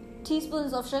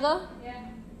 Teaspoons of sugar? Yeah.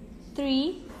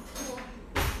 3.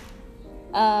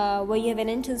 Where you have an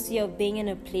intensity of being in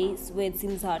a place where it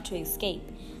seems hard to escape.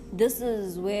 This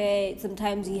is where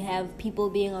sometimes you have people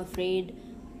being afraid.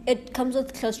 It comes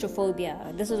with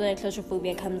claustrophobia. This is where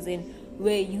claustrophobia comes in,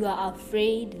 where you are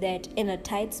afraid that in a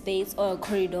tight space or a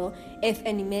corridor, if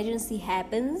an emergency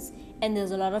happens and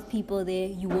there's a lot of people there,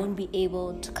 you won't be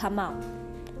able to come out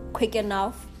quick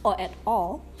enough or at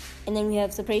all. And then we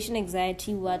have separation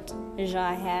anxiety, what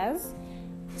Ja has.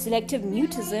 Selective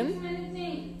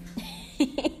mutism.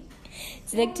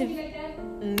 Selective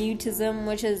mutism,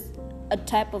 which is a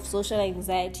type of social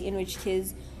anxiety in which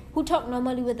kids who talk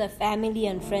normally with their family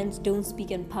and friends don't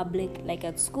speak in public like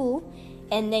at school.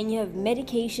 And then you have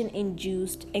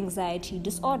medication-induced anxiety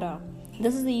disorder.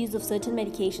 This is the use of certain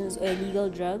medications or illegal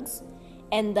drugs,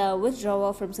 and the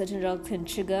withdrawal from certain drugs can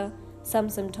trigger some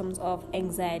symptoms of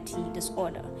anxiety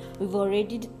disorder. We've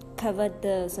already covered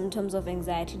the symptoms of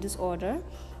anxiety disorder,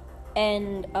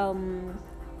 and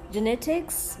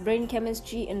genetics, brain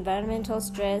chemistry, environmental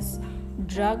stress,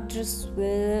 drug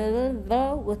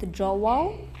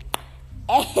withdrawal,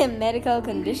 and medical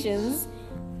conditions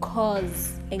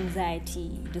cause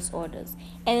anxiety disorders.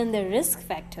 And the risk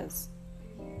factors,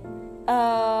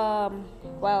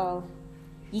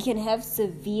 you can have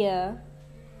severe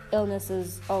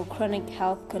illnesses or chronic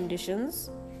health conditions.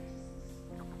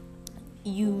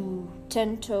 You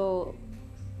tend to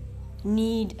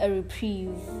need a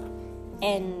reprieve,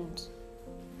 and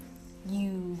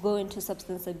you go into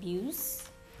substance abuse,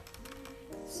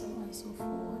 so on and so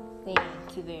forth.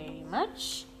 Thank you very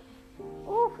much.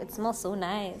 Oh, it smells so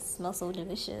nice. It smells so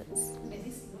delicious.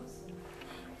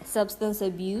 Substance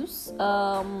abuse.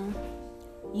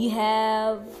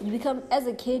 You become, as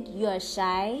a kid, you are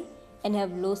shy and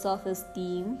have low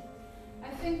self-esteem. I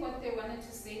think what they wanted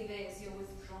to say there is you're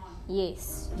withdrawn.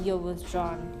 Yes, you're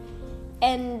withdrawn.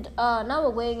 And now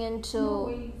we're going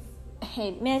into...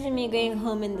 Hey, imagine me going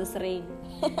home in this rain.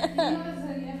 You have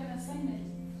an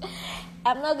assignment.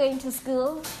 I'm not going to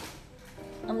school.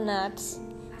 I'm not.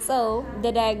 So,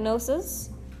 the diagnosis.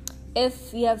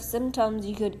 If you have symptoms,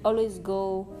 you could always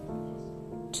go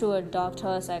to a doctor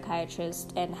or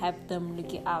psychiatrist and have them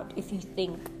look you out if you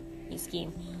think you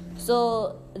scheme.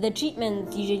 So, the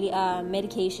treatments usually are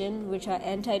medication, which are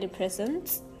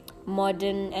antidepressants,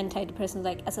 modern antidepressants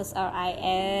like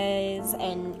SSRIs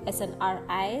and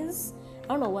SNRIs. I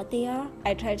don't know what they are.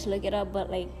 I tried to look it up, but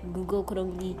Google could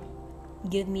only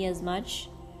give me as much.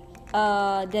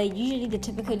 They're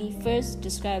typically first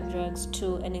described drugs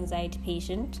to an anxiety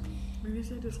patient. Maybe you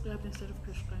say describe instead of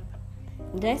prescribe.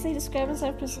 Did I say describe instead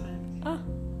of prescribe?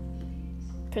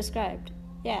 Prescribed.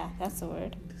 Yeah, that's the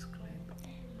word.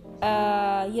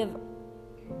 You have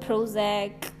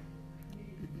Prozac,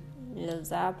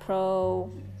 Lozapro,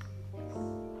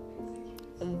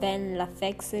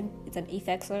 Venlafaxine, it's an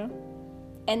Effexor,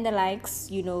 and the likes.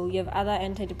 You have other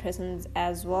antidepressants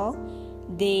as well.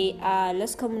 They are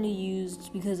less commonly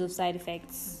used because of side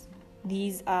effects.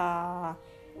 These are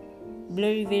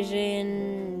blurry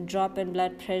vision, drop in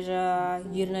blood pressure,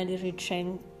 urinary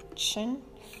retention.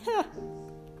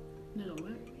 No,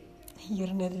 what?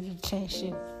 Urinary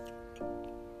retention.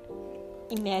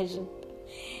 Imagine.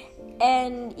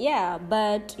 And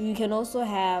but you can also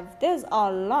have, there's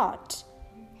a lot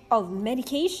of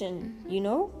medication,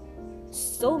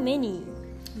 so many.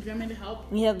 Do you want me to help?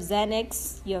 You have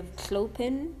Xanax, you have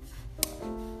Clopin,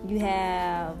 you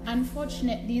have...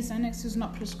 Unfortunately, Xanax is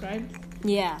not prescribed.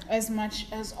 Yeah. As much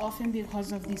as often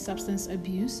because of the substance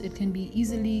abuse, it can be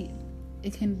easily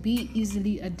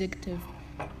addictive.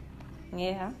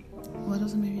 Yeah. What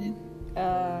else am I reading?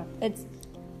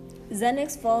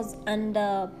 Xanax falls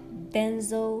under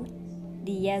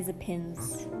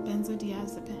benzodiazepines.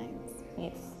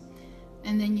 Yes.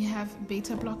 And then you have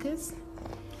beta blockers.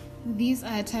 These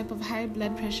are a type of high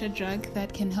blood pressure drug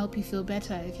that can help you feel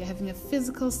better if you're having a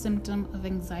physical symptom of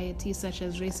anxiety, such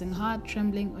as racing heart,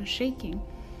 trembling, or shaking.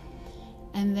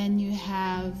 And then you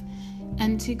have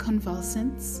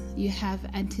anticonvulsants. You have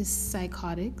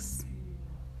antipsychotics.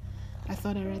 I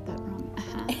thought I read that wrong.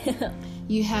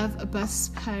 You have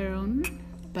buspirone.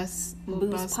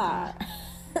 Buspar.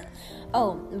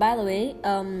 Oh, by the way,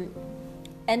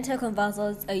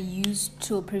 anticonvulsants are used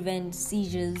to prevent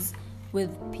seizures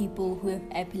with people who have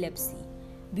epilepsy,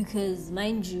 because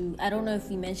mind you, I don't know if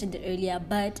we mentioned it earlier,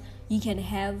 but you can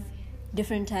have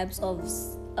different types of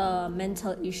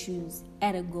mental issues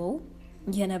at a go.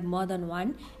 You can have more than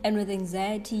one, and with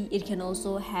anxiety it can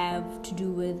also have to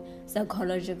do with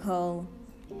psychological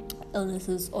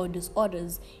illnesses or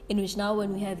disorders, in which now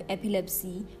when we have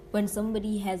epilepsy, when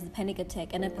somebody has a panic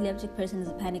attack, an epileptic person has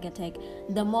a panic attack,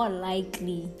 they're more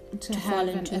likely to fall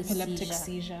into an epileptic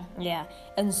seizure. Yeah,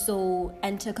 and so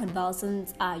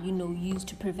anticonvulsants are, used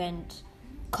to prevent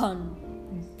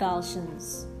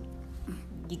convulsions.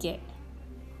 You get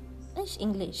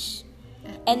English.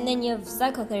 And then you have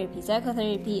psychotherapy.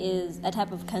 Psychotherapy is a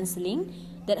type of counseling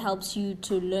that helps you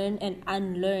to learn and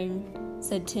unlearn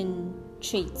certain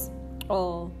traits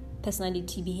or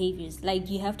personality behaviors. Like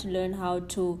you have to learn how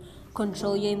to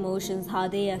control your emotions, how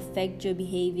they affect your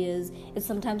behaviors. It's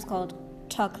sometimes called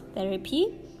talk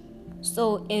therapy.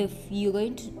 So if you're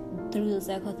going through the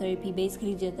psychotherapy,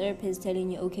 basically the therapist is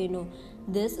telling you, okay, no,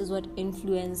 this is what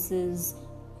influences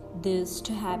this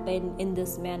to happen in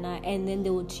this manner, and then they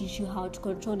will teach you how to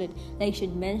control it. Like she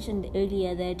mentioned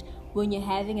earlier that when you're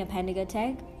having a panic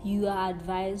attack, you are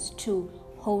advised to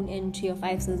hone into your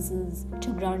five senses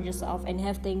to ground yourself and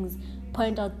have things,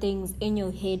 point out things in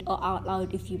your head or out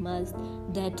loud if you must,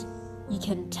 that you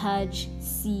can touch,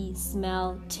 see,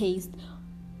 smell, taste,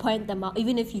 point them out,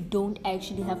 even if you don't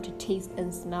actually have to taste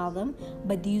and smell them,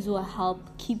 but these will help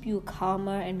keep you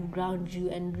calmer and ground you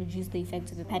and reduce the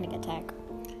effects of a panic attack.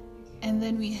 And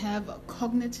then we have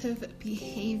cognitive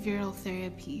behavioral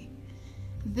therapy.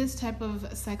 This type of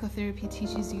psychotherapy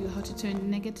teaches you how to turn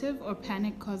negative or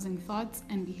panic-causing thoughts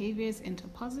and behaviors into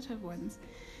positive ones.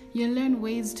 You learn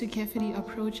ways to carefully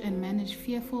approach and manage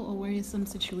fearful or worrisome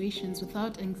situations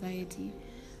without anxiety.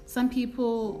 Some places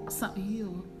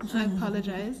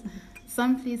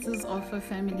offer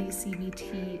family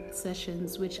CBT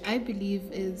sessions, which I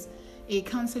believe is a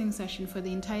counseling session for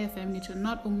the entire family to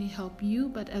not only help you,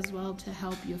 but as well to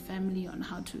help your family on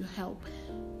how to help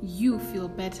you feel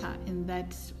better in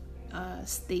that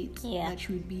state that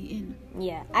you would be in.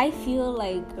 Yeah, I feel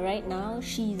like right now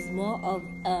she's more of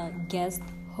a guest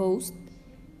host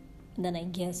than a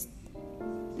guest.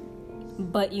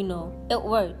 But, you know, it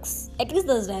works. At least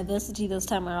there's diversity this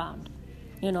time around,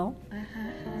 you know?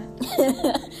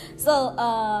 So,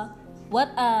 what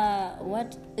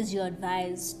is your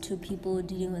advice to people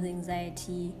dealing with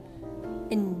anxiety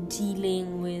in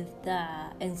dealing with the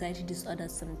anxiety disorder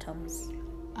symptoms?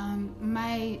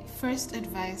 My first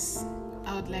advice,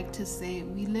 I would like to say,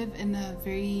 we live in a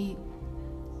very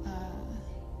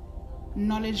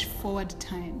knowledge-forward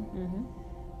time. Mm-hmm.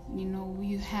 You know,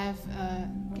 you have...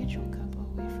 get your cup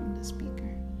away from the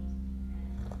speaker.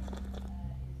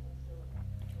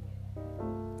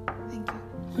 Thank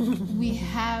you. We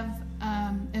have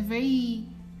a very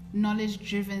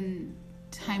knowledge-driven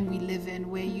time we live in,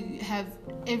 where you have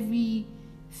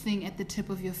everything at the tip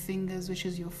of your fingers, which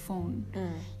is your phone.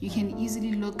 You can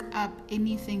easily look up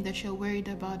anything that you're worried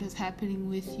about is happening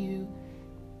with you.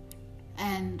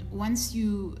 And once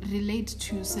you relate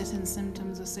to certain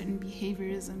symptoms or certain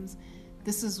behaviorisms,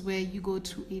 this is where you go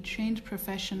to a trained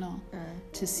professional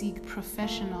to seek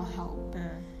professional help,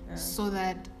 so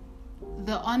that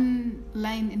the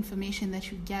online information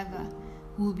that you gather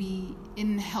will be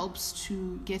in helps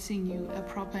to getting you a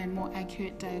proper and more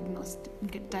accurate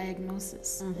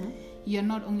diagnosis. Mm-hmm. You're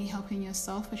not only helping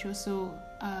yourself, but you're also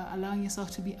allowing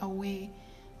yourself to be aware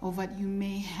of what you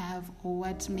may have or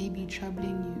what may be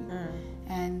troubling you.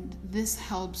 And this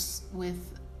helps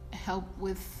with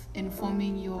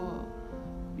informing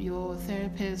your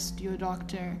therapist, your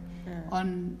doctor,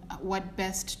 on what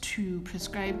best to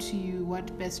prescribe to you,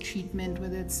 what best treatment,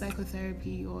 whether it's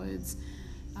psychotherapy or it's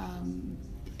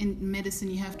in medicine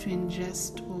you have to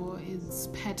ingest, or it's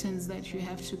patterns that you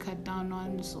have to cut down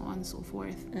on, so on and so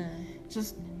forth.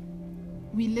 Just,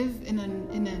 we live in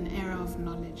an era of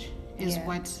knowledge is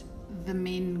what the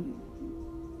main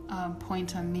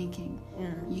point I'm making.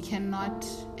 You cannot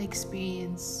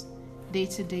experience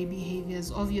day-to-day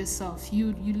behaviors of yourself.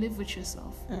 You live with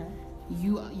yourself.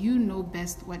 You know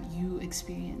best what you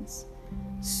experience.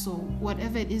 So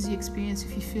whatever it is you experience,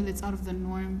 if you feel it's out of the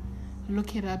norm,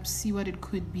 look it up, see what it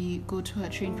could be, go to a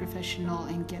trained professional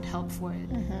and get help for it.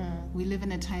 We live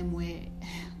in a time where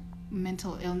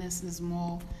mental illness is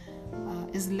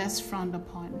less frowned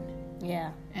upon.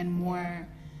 And more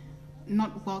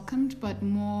not welcomed, but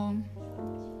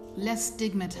less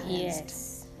stigmatized.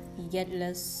 Yes. You get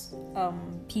less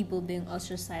people being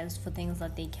ostracized for things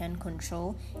that they can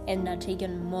control and are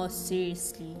taken more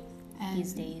seriously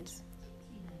these days.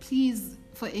 Please,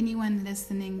 for anyone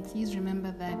listening, please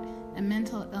remember that a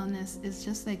mental illness is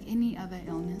just like any other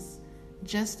illness.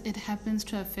 Just it happens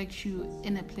to affect you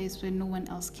in a place where no one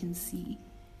else can see.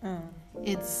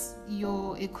 It's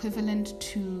your equivalent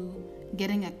to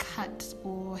getting a cut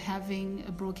or having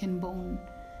a broken bone.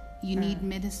 You need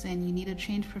medicine, you need a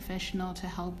trained professional to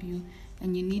help you,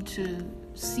 and you need to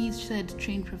see said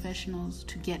trained professionals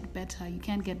to get better. You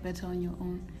can't get better on your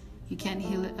own. You can't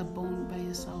heal a bone by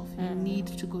yourself. You need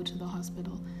to go to the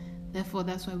hospital. Therefore,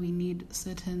 that's why we need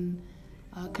certain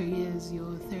careers,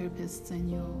 your therapists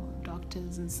and your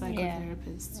doctors and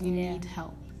psychotherapists. You need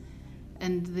help.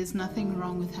 And there's nothing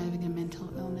wrong with having a mental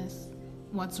illness.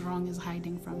 what's wrong is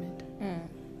hiding from it.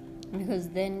 Because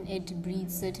then it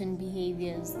breeds certain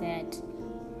behaviors that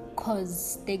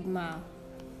cause stigma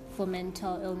for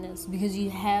mental illness, because you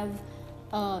have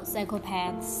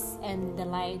psychopaths and the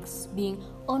likes being,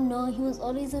 oh no, he was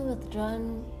always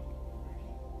withdrawn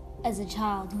as a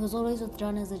child.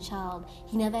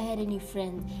 He never had any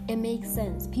friends. It makes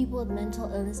sense. People with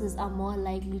mental illnesses are more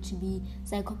likely to be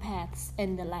psychopaths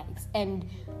and the likes, and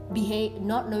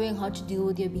not knowing how to deal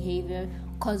with your behavior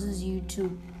causes you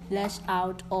to lash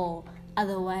out, or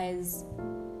otherwise,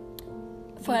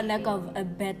 for a lack of a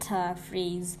better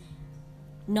phrase,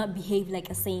 not behave like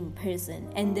a sane person,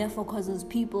 and therefore causes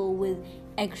people with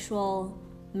actual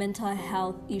mental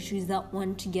health issues that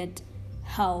want to get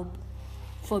help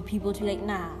for people to be like,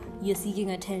 nah, you're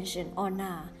seeking attention, or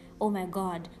nah, oh my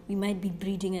god, we might be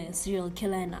breeding a serial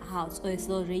killer in our house, or a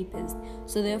serial rapist.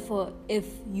 So therefore, if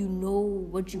you know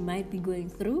what you might be going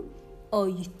through, or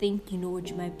you think you know what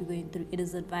you might be going through, it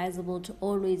is advisable to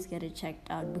always get it checked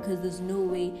out, because there's no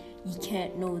way you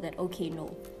can't know that, okay,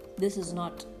 no, this is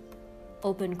not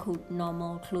open quote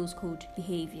normal close quote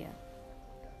behavior.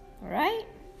 All right.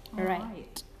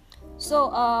 So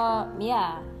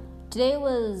today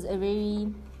was a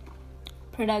very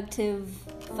productive,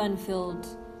 fun-filled,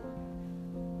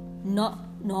 not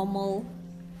normal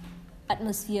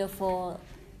atmosphere for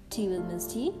Tea with Miss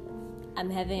T. I'm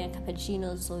having a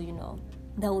cappuccino, so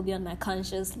that will be on my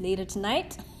conscience later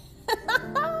tonight.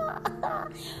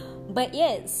 But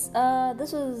yes,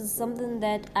 this was something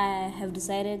that I have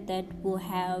decided that we'll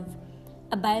have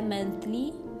a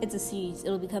bi-monthly. It's a series.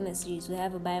 It'll become a series. We'll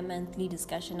have a bi-monthly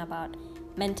discussion about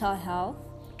mental health.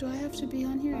 Do I have to be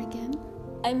on here again?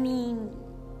 I mean,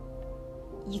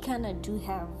 you kind of do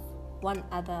have one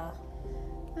other.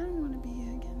 I don't want to be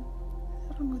here again.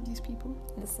 I don't know these people.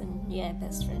 Listen, you're a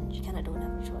best friend. You kind of don't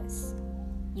have a choice.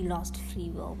 You lost free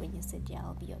will when you said,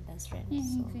 I'll be your best friend.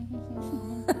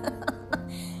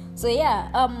 So,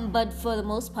 but for the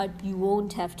most part, you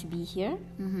won't have to be here.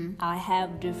 I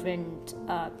have different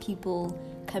people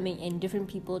coming in, different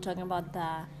people talking about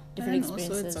the different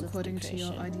experiences. And also it's according to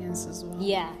your audience as well.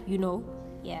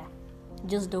 Yeah.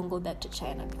 Just don't go back to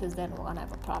China, because then we're gonna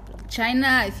have a problem.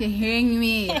 China, if you're hearing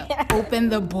me, open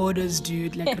the borders,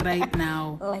 dude, like right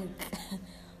now.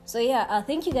 So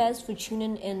thank you guys for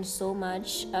tuning in so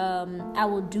much. I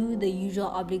will do the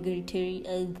usual obligatory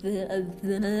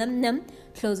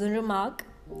closing remark.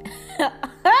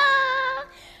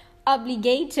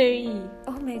 Obligatory.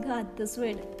 Oh my god, this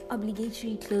word.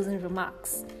 Obligatory closing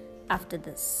remarks after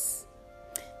this.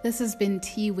 This has been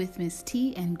Tea with Miss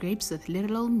T and Grapes with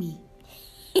Little Old Me.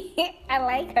 I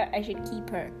like her. I should keep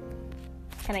her.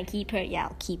 Can I keep her? Yeah,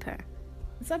 I'll keep her.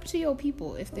 It's up to your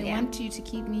people. If they want you to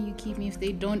keep me, you keep me. If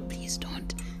they don't, please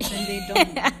don't. Then they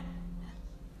don't.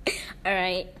 All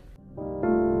right.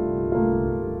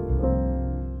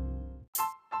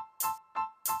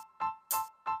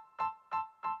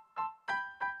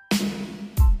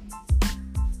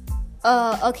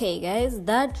 Okay, guys.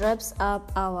 That wraps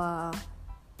up our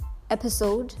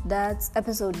episode. That's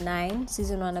episode 9,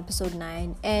 season 1, episode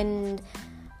 9. And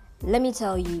let me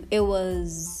tell you, it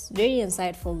was very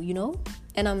insightful,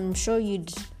 and I'm sure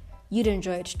you'd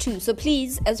enjoy it too. So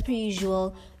please, as per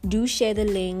usual, do share the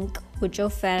link with your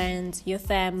friends, your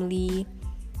family.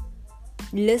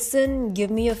 Listen,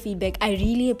 give me your feedback. I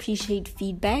really appreciate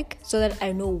feedback so that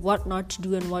I know what not to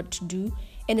do and what to do.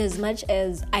 And as much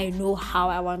as I know how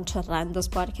I want to run this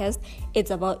podcast,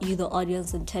 it's about you, the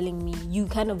audience, and telling me. You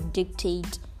kind of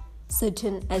dictate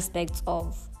certain aspects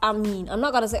of, I'm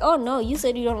not going to say, oh no, you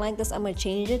said you don't like this, I'm going to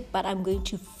change it, but I'm going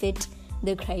to fit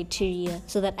the criteria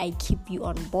so that I keep you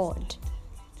on board.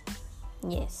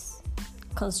 Yes.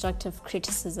 Constructive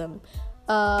criticism.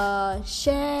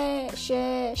 Share.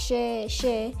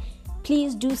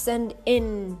 Please do send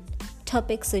in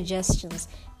topic suggestions.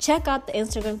 Check out the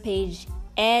Instagram page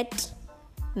at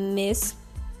T_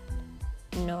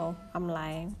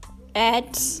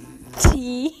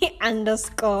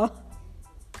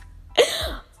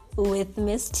 with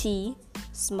Miss T,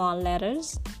 small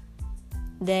letters.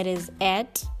 That is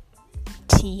at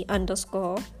T_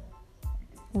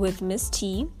 with Miss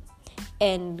T.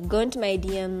 And go into my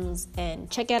DMs and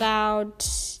check it out.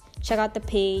 Check out the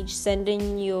page. Send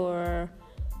in your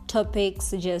topic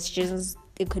suggestions.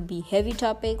 It could be heavy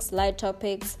topics, light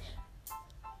topics.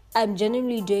 I'm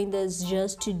genuinely doing this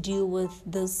just to deal with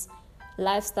this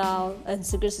lifestyle and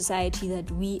secret society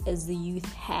that we as the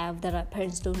youth have that our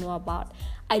parents don't know about.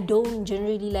 I don't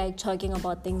generally like talking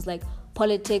about things like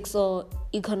politics or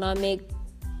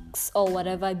economics or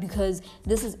whatever, because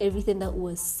this is everything that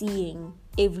we're seeing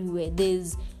everywhere.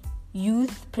 There's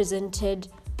youth presented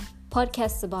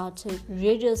podcasts about it,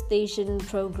 radio station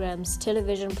programs,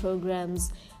 television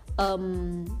programs,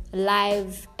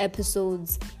 live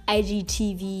episodes,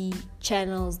 IGTV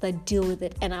channels that deal with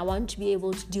it. And I want to be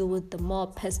able to deal with the more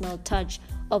personal touch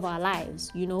of our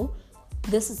lives, you know.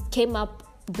 This came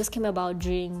about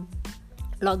during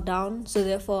lockdown, so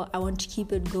therefore I want to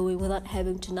keep it going without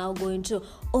having to now go into,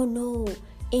 oh no,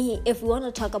 if we want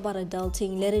to talk about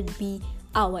adulting, let it be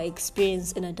our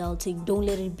experience in adulting. Don't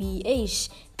let it be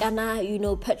Ghana, you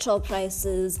know, petrol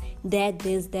prices,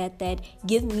 that.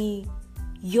 Give me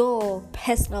your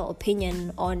personal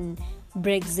opinion on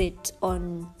Brexit,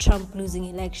 on Trump losing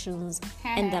elections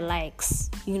and the likes,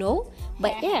 you know.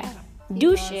 But yeah,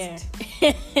 do share.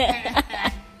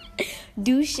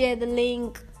 Do share the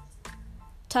link.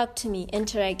 Talk to me,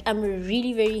 interact. I'm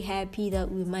really very happy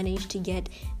that we managed to get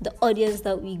the audience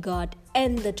that we got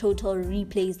and the total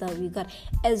replays that we got,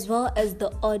 as well as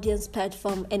the audience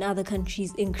platform in other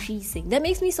countries increasing. That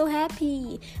makes me so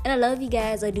happy, and I love you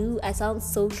guys. I do. I sound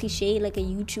so cliche like a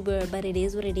YouTuber, but it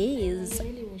is what it is. I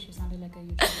really wish you sounded like a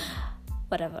YouTuber.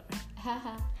 Whatever.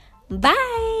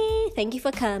 Bye. Thank you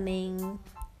for coming.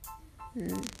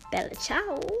 Bella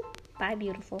ciao. Bye,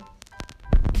 beautiful.